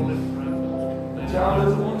read. The child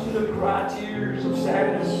doesn't want you to cry tears of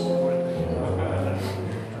sadness.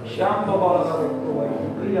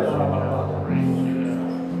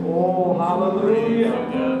 Oh, hallelujah. Hallelujah.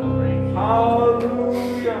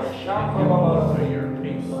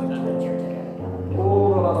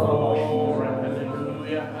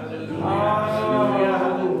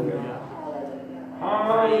 I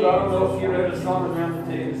don't know if you read a song around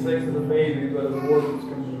to take the sake of the baby, but the word that's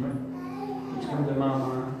come to me. It's come to my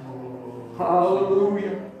mind.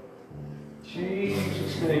 Hallelujah.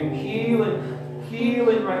 Jesus' name. Healing.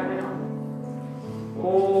 Healing right now.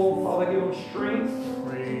 Oh, Father, give them strength.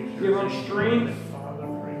 Give them strength.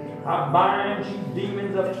 I bind you,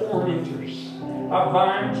 demons of tormentors. I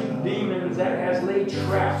bind you, demons that has laid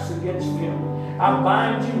traps against them. I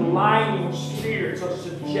bind you, lying spirits of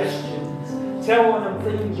suggestions, telling them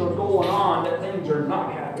things are going on that things are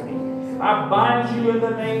not happening. I bind you in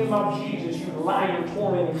the name of Jesus, you lying,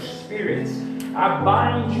 tormenting spirits. I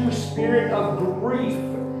bind you, spirit of grief.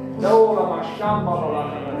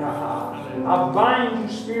 I bind you,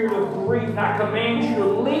 spirit of grief, and I command you to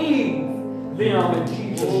leave them in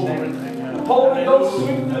Jesus' name. Holy Ghost,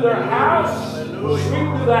 sweep through their house. Sweep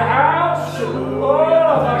through the house. Oh,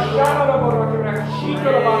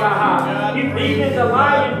 you demons that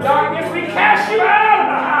lie in darkness, we cast you out of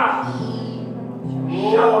the house.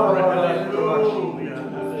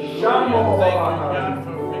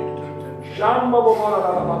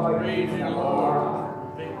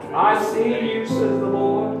 I see you, says the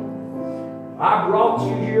Lord. I brought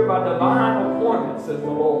you here by divine appointment, says the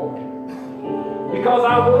Lord. Because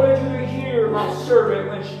I wanted you to hear my servant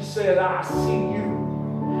when she said, I see you.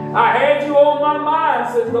 I had you on my mind,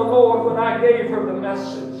 says the Lord, when I gave her the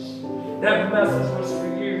message. That message was for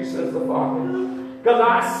you, says the Father. Because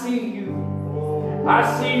I see you. I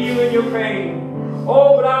see you in your pain.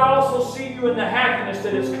 Oh, but I also see you in the happiness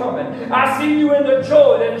that is coming. I see you in the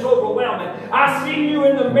joy that is overwhelming. I see you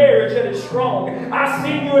in the marriage that is strong. I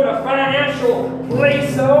see you in a financial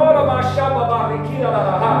place. Oh,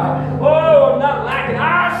 I'm not lacking.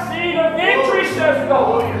 I see the victory, says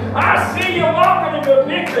God. I see you walking in the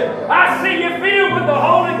victory. I see you filled with the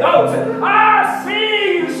Holy Ghost. I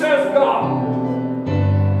see you, says God.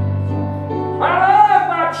 I love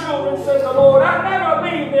my children, says the Lord. I never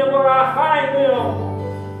leave them where I find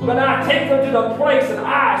them, but I take them to the place that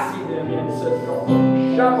I see them in, says God.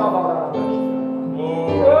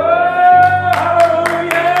 Oh,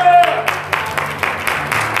 hallelujah!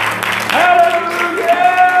 Hallelujah!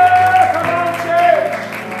 Come on, church!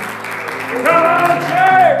 Come on,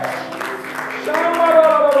 church!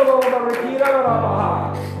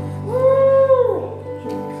 Woo!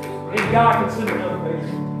 And God can send another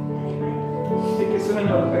baby. He can send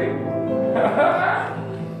another baby.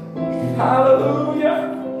 Hallelujah.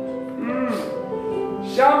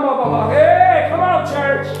 Hey, come on,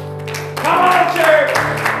 church. Come on, church.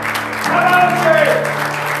 Come on, church.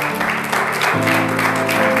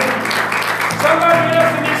 Somebody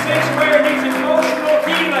else in this sanctuary needs emotional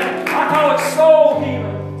healing. I call it soul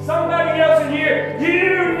healing. Somebody else in here,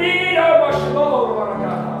 you need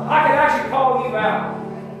I can actually call you out.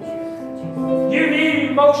 You need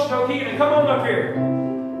emotional healing. Come on up here.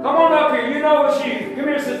 Come on up here. You know it's you. Come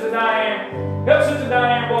here, Sister Diane. Help Sister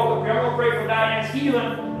Diane walk up here. I'm going to pray for Diane's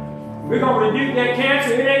healing. We're going to rebuke that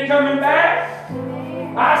cancer. It ain't coming back.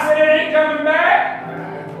 I said it ain't coming back.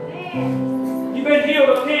 You've been healed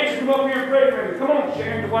of cancer. Come up here and pray for me. Come on,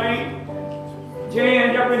 Sharon Dwayne.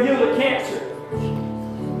 Jan, y'all been healed of cancer.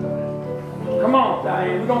 Come on,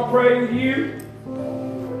 Diane. We're going to pray with you.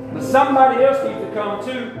 But somebody else needs to come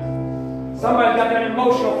too. Somebody's got that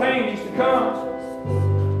emotional pain needs to come.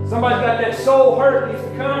 Somebody's got that soul hurt needs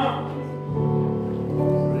to come.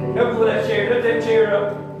 Help with that chair. Lift that chair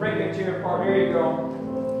up. Break that chair apart. There you go.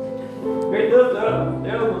 Great, lift up. The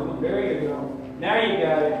other one. There you go. Now you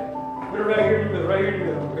got it. Put it right here in the middle. Right here in the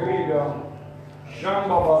middle. There you go.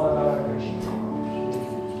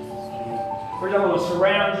 First, I'm going to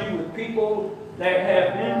surround you with people that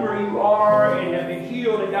have been where you are and have been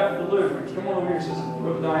healed and got the deliverance. Come on over here, Sister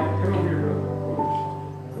Brother Diane. Come over here, brother.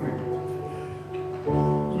 Come here.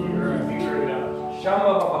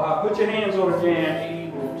 Put your hands over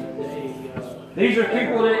Jan. These are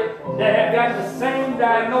people that have got the same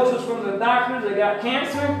diagnosis from the doctors. They got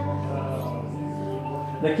cancer.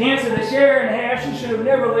 The cancer that Sharon had, she should have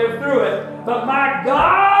never lived through it. But my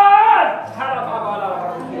God!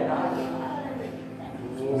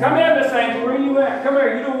 Come here, Miss Angel. Where are you at? Come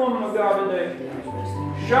here. You're the woman of God today.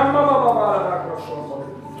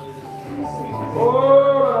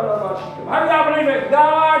 How do y'all believe that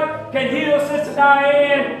God can heal Sister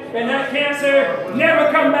Diane and that cancer never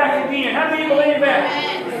come back again? How do you believe that?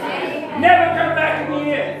 Never come back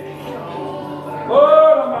again.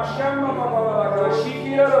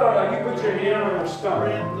 You put your hand on your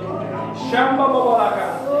stomach.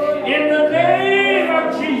 In the name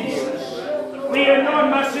of Jesus, we anoint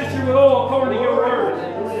my sister with oil according to your word.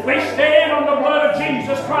 We stand on the blood of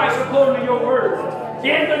Jesus Christ according to your word.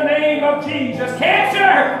 In the name of Jesus,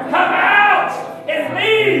 cancer, come out and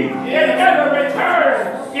leave and never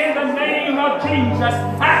return. In the name of Jesus,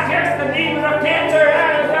 I cast the demon of cancer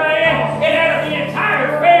out of Diane and out of the entire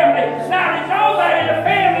family. Now, nobody in the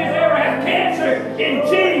family has ever had cancer. In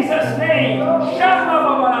Jesus' name.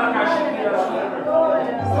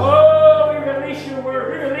 Oh, we release your word.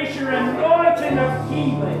 We release your anointing of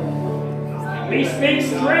healing. We speak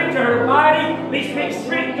strength to her body. We speak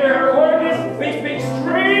strength to her organs. We speak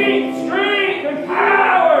strength and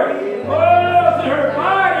power to her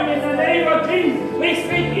body in the name of Jesus. We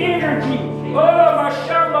speak energy.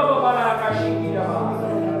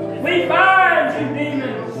 We bind you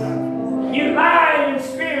demons. You lying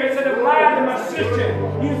spirits that have lied to my sister.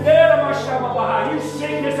 You you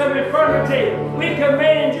sickness of infirmity. We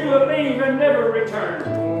command you to leave and never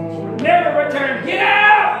return. Never return. Get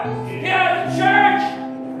out! Get out of the church!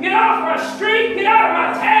 Get off my street! Get out of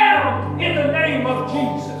my town! In the name of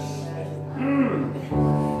Jesus.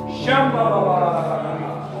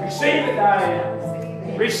 Receive it,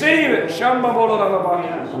 Diane. Receive it. Come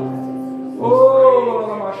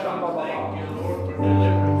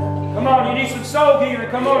on, you need some soul healing.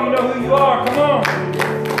 Come on, you know who you are. Come on.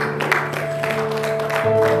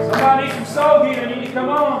 Somebody needs some soul healing. You need, come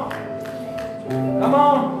on. Come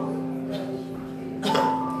on.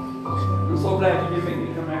 I'm so glad you didn't make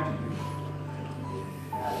me come after you.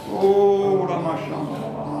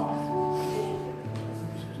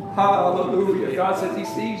 Hallelujah. God says He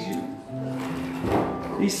sees you.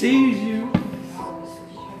 He sees you.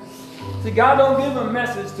 See, God don't give a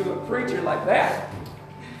message to a preacher like that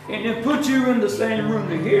and then put you in the same room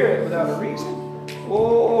to hear it without a reason.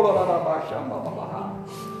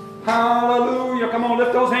 Hallelujah. Come on,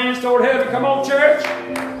 lift those hands toward heaven. Come on, church.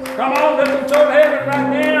 Come on, lift them toward heaven right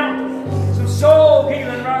now. Some soul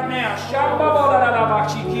healing right now.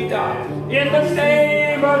 In the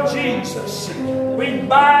name of Jesus, we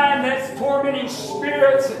bind that tormenting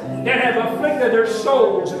spirits that have afflicted their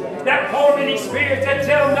souls. That tormenting spirits that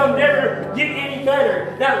tell them they'll never get any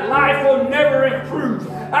better. That life will never improve.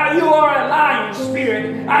 You are a lying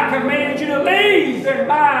spirit. I command you to leave their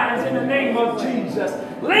minds in the name of Jesus.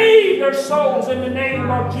 Leave their souls in the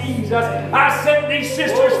name of Jesus. I set these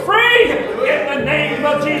sisters free in the name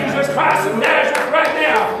of Jesus Christ of Nazareth right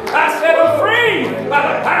now. I set them free by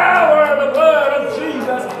the power of the blood of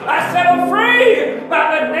Jesus. I set them free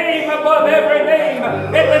by the name above every name.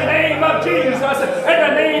 In the name of Jesus. In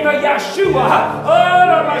the name of Yeshua.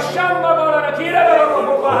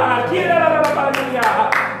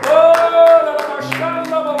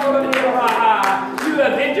 You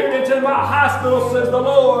have entered into my hospital, says the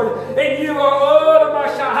Lord, and you are,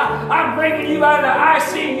 I'm bringing you out of the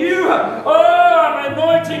ICU. I'm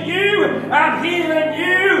anointing you. I'm healing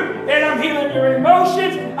you, and I'm healing your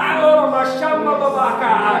emotions. And I'm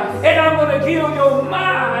going to heal your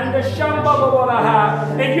mind.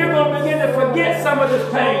 And you're going to begin to forget some of this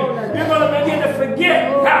pain. You're going to begin to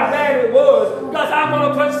forget how bad it was, because I'm going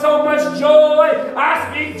to put so much joy.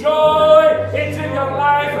 I speak joy into your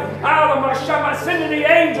life. I'm sending the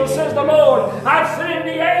angels, says the Lord. I'm sending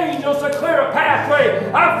the angels angels to clear a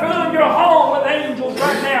pathway. I'm filling your home with angels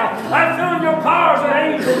right now. I'm filling your cars with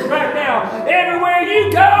angels right now. Everywhere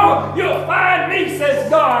you go, you'll find me, says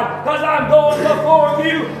God, because I'm going before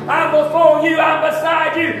you. I'm before you. I'm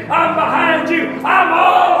beside you. I'm behind you. I'm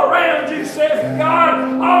all around you, says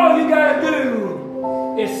God. All you got to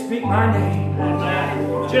do is speak my name.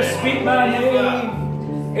 Just speak my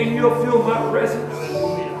name, and you'll feel my presence.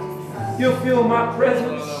 You'll feel my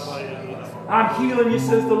presence. I'm healing you,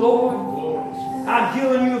 says the Lord. I'm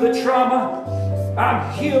healing you of the trauma.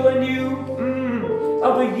 I'm healing you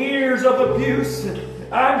of the years of abuse.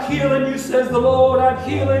 I'm healing you, says the Lord. I'm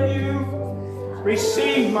healing you.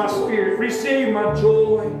 Receive my spirit. Receive my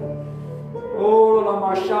joy.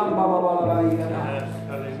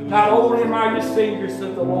 Not only am I your Savior,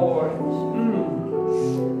 says the Lord,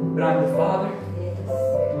 but I'm your Father.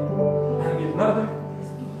 I'm your mother.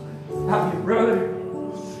 I'm your brother.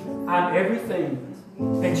 I'm everything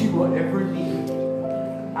that you will ever need.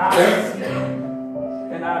 I see you,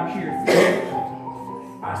 and I'm here for you.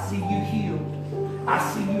 I see you healed. I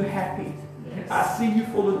see you happy. I see you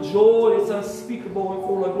full of joy that's unspeakable and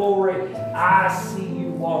full of glory. I see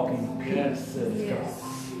you walking in peace, says God.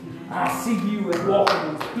 I see you as walking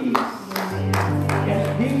in peace.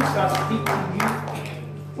 And peace I speak to you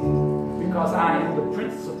because I am the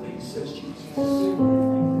Prince of Peace, says Jesus.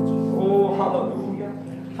 Oh, hallelujah.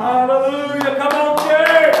 Hallelujah. Come on,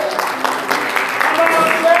 church. Come on,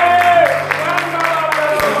 church.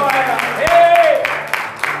 Hey.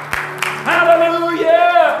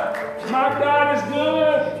 Hallelujah. My God is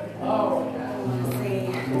good. Oh. Let's see.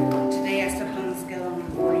 Today I stepped on the scale and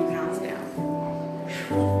I'm 40 pounds down.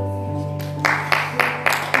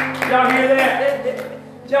 Y'all hear that?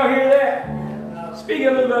 Did y'all hear that? Speak a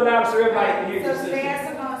little bit louder so everybody can hear you. So today I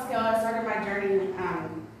stepped on the scale. I started my journey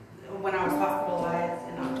when I was hospitalized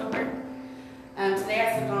in October. Today I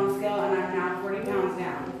stepped on the scale and I'm now 40 pounds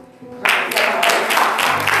down.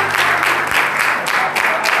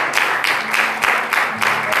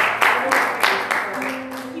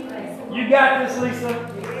 You got this, Lisa.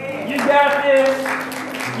 You got this.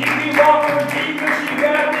 You keep walking with Jesus. You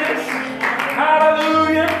got this.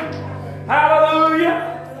 Hallelujah. Hallelujah.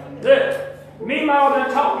 Look, Meemaw done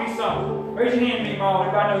taught me something. Raise your hand, Meemaw.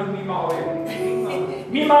 Everybody know who Meemaw is.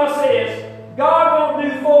 Meemaw says, God won't do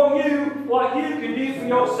for you what you can do for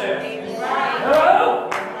yourself. Hello?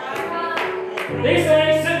 Lisa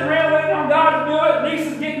ain't sitting around waiting on God to do it.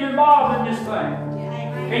 Lisa's getting involved in this thing.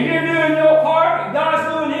 And you're doing your part, and God's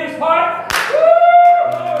doing His part.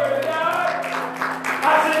 Woo! Glory to God. I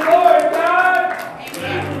said, glory to God.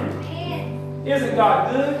 Amen. Isn't God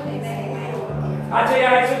good? Amen. I tell you, I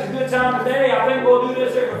had such a good time today. I think we'll do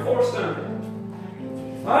this every fourth Sunday.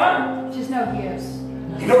 Huh? Just no gifts.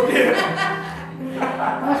 No kidding.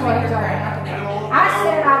 That's what he's already. I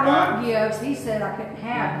said I want gifts. He said I couldn't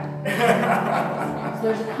have them. So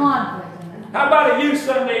there's a conflict. How about a youth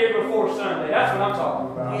Sunday every fourth Sunday? That's what I'm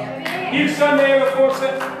talking about. Yeah. Youth Sunday every fourth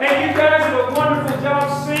Sunday. And you guys did a wonderful job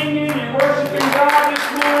singing and worshiping God this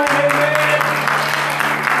morning. Amen.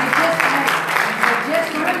 I just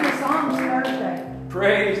learned the songs Thursday.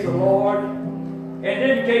 Praise the Lord. And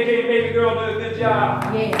didn't KK Baby Girl do a good job?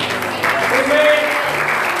 Yeah. Amen.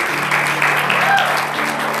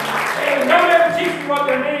 And don't ever teach me what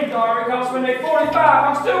their names are, because when they're 45,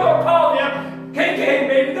 I'm still going to call them KK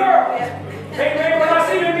Baby Girl. Amen. When I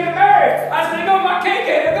see them get married, I say, there go my KK,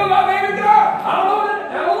 there go my baby girl. I don't know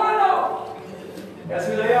that. I don't want to know. That's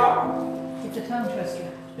who they are. It's a tongue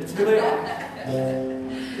twister. It's who they are.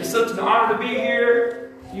 It's such an honor to be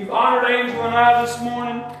here. You've honored Angel and I this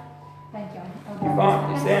morning. Thank you. You've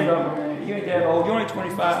honored. Stand up, man. You ain't that old. You're only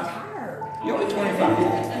 25. You're only 25.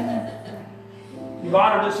 You've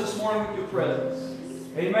honored us this morning with your presence.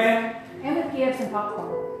 Amen. And with gifts and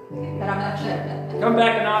popcorn that I'm not sure. Come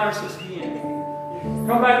back and honor us this again.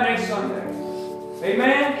 Come back next Sunday.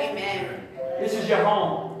 Amen? Amen. This is your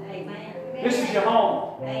home. Amen. This is your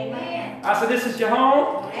home. Amen. I said, this is your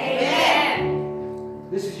home. Amen.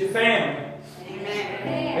 This is your family.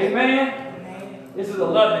 Amen. Amen? This is a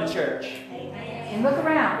loving church. And look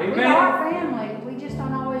around. Amen. We are family. We just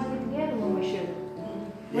don't always get together when we should.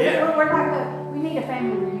 Yeah. We're like we need a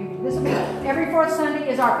family reunion. This will be every fourth Sunday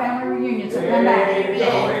is our family reunion. So come back.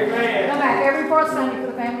 Amen. Come back every fourth Sunday for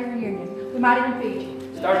the family reunion. We might even feed you.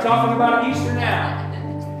 Start talking about Easter now.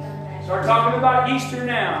 Start talking about Easter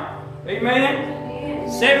now. Amen?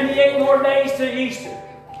 78 more days to Easter.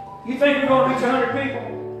 You think you're going to reach 100 people?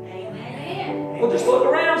 Amen. Well, just look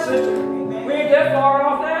around, sister. We ain't that far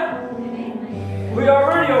off now. We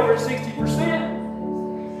already over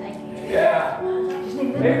 60%. Yeah.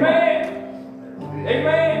 Amen. Amen.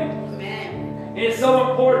 Amen. And it's so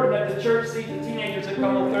important that the church sees the teenagers that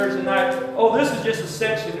come on Thursday night. Oh, this is just a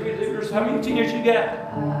section. How many teenagers you got?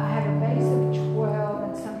 I have a base of 12,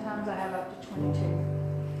 and sometimes I have up to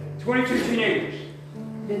 22. 22 teenagers.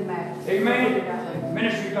 Didn't matter. Amen.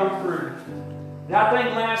 Ministry come through. And I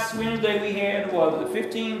think last Wednesday we had, what was it,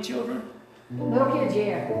 15 children? Little kids,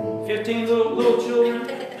 yeah. 15 little children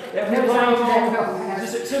that we Never played saw on. that.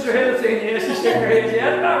 Sister hesitating, yes, she shook her head. Yeah,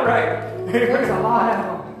 that's about right. There's a lot of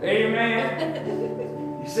them.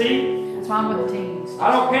 Amen. You see? That's why I'm with the teens.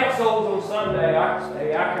 I don't count souls on Sunday. I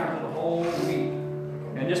counted the whole week.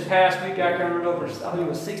 And this past week I counted over, I think it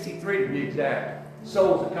was 63 to be exact,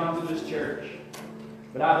 souls that come to this church.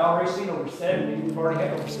 But I've already seen over 70. We've already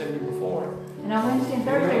had over 70 before. And on Wednesday and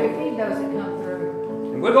Thursday, we feed those that come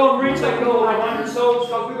through. And we're going to reach like over 100 souls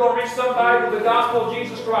because we're going to reach somebody with the gospel of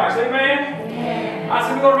Jesus Christ. Amen? Amen. I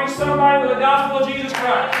said we're going to reach somebody with the gospel of Jesus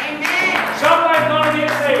Christ. Amen. Somebody's going to get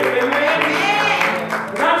saved. Amen?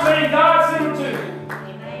 And I'm saying, God, send them to me.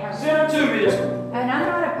 Send them to me this week. And I'm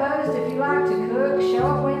not opposed if you like to cook. Show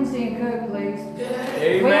up Wednesday and cook, please.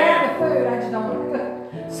 Amen. We have the food, I just don't want to cook.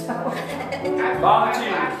 So.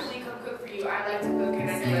 Volunteers. I actually cook for you. I like to cook and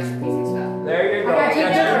I do recipes and stuff. There you go. I got two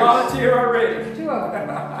Got your members. volunteer already. 2 of them.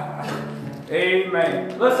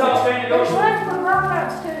 Amen. Let's all stand and There's go. one for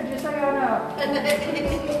grown-ups too, just so y'all know.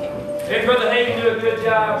 Hey, Brother Hayden, do a good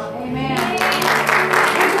job. Amen.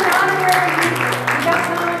 Here's an honorary. You got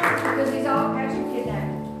time? Because he's all pastor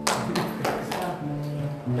kidnapped.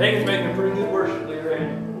 So. Hayden's making a pretty good worship leader,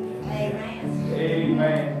 ain't Amen. he?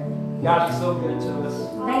 Amen. God is so good to us.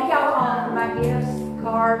 Thank y'all for my gifts,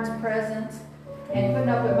 cards, presents, and putting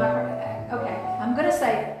up with my. Okay, I'm gonna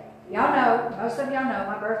say, y'all know, most of y'all know,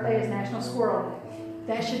 my birthday is National Squirrel Day.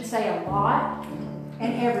 That should say a lot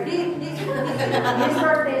and everything. His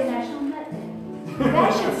birthday is National Nut Day.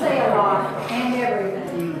 That should say a lot and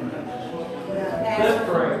everything. Let's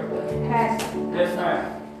pray. Pastor. Yes, ma'am.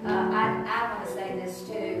 I want to say this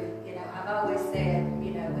too. You know, I've always said,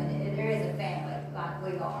 you know, when there is a family like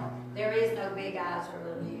we are, there is no big eyes or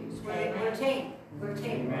little U's. We're a team. We're a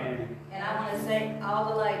team. Amen. And I want to thank all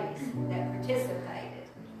the ladies that participated.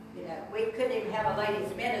 You know, we couldn't even have a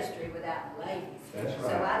ladies ministry without the ladies. That's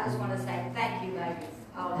right. So I just want to say thank you, ladies,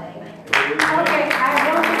 all day. Okay, I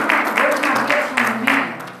have one more thing. Where's my gifts from the men?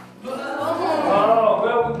 Oh,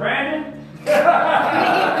 well, Brandon? I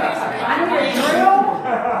need a drill.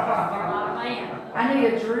 I need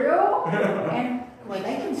a drill. And well,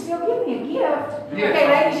 they can still give me a gift. Yeah. Okay,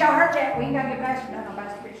 ladies, y'all heard that. We ain't got to get Pastor. No,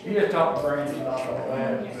 Pastor You just talk to Brandon about all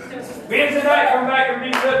that. Wednesday night, come back and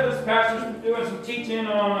meet with us. Pastor's doing some teaching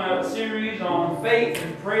on a series on faith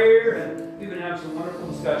and prayer, and we've been having some wonderful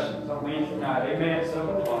discussions on Wednesday night. Amen.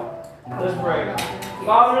 7 o'clock. Let's pray.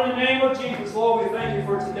 Father, in the name of Jesus, Lord, we thank you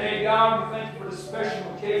for today, God. We thank you for this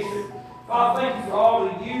special occasion. Father, thank you for all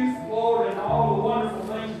the youth, Lord, and all the wonderful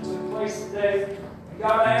things that took place today. And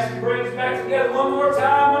God, I ask you to bring us back together one more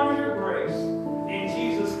time under your grace. In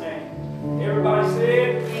Jesus' name. Everybody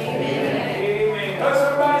said,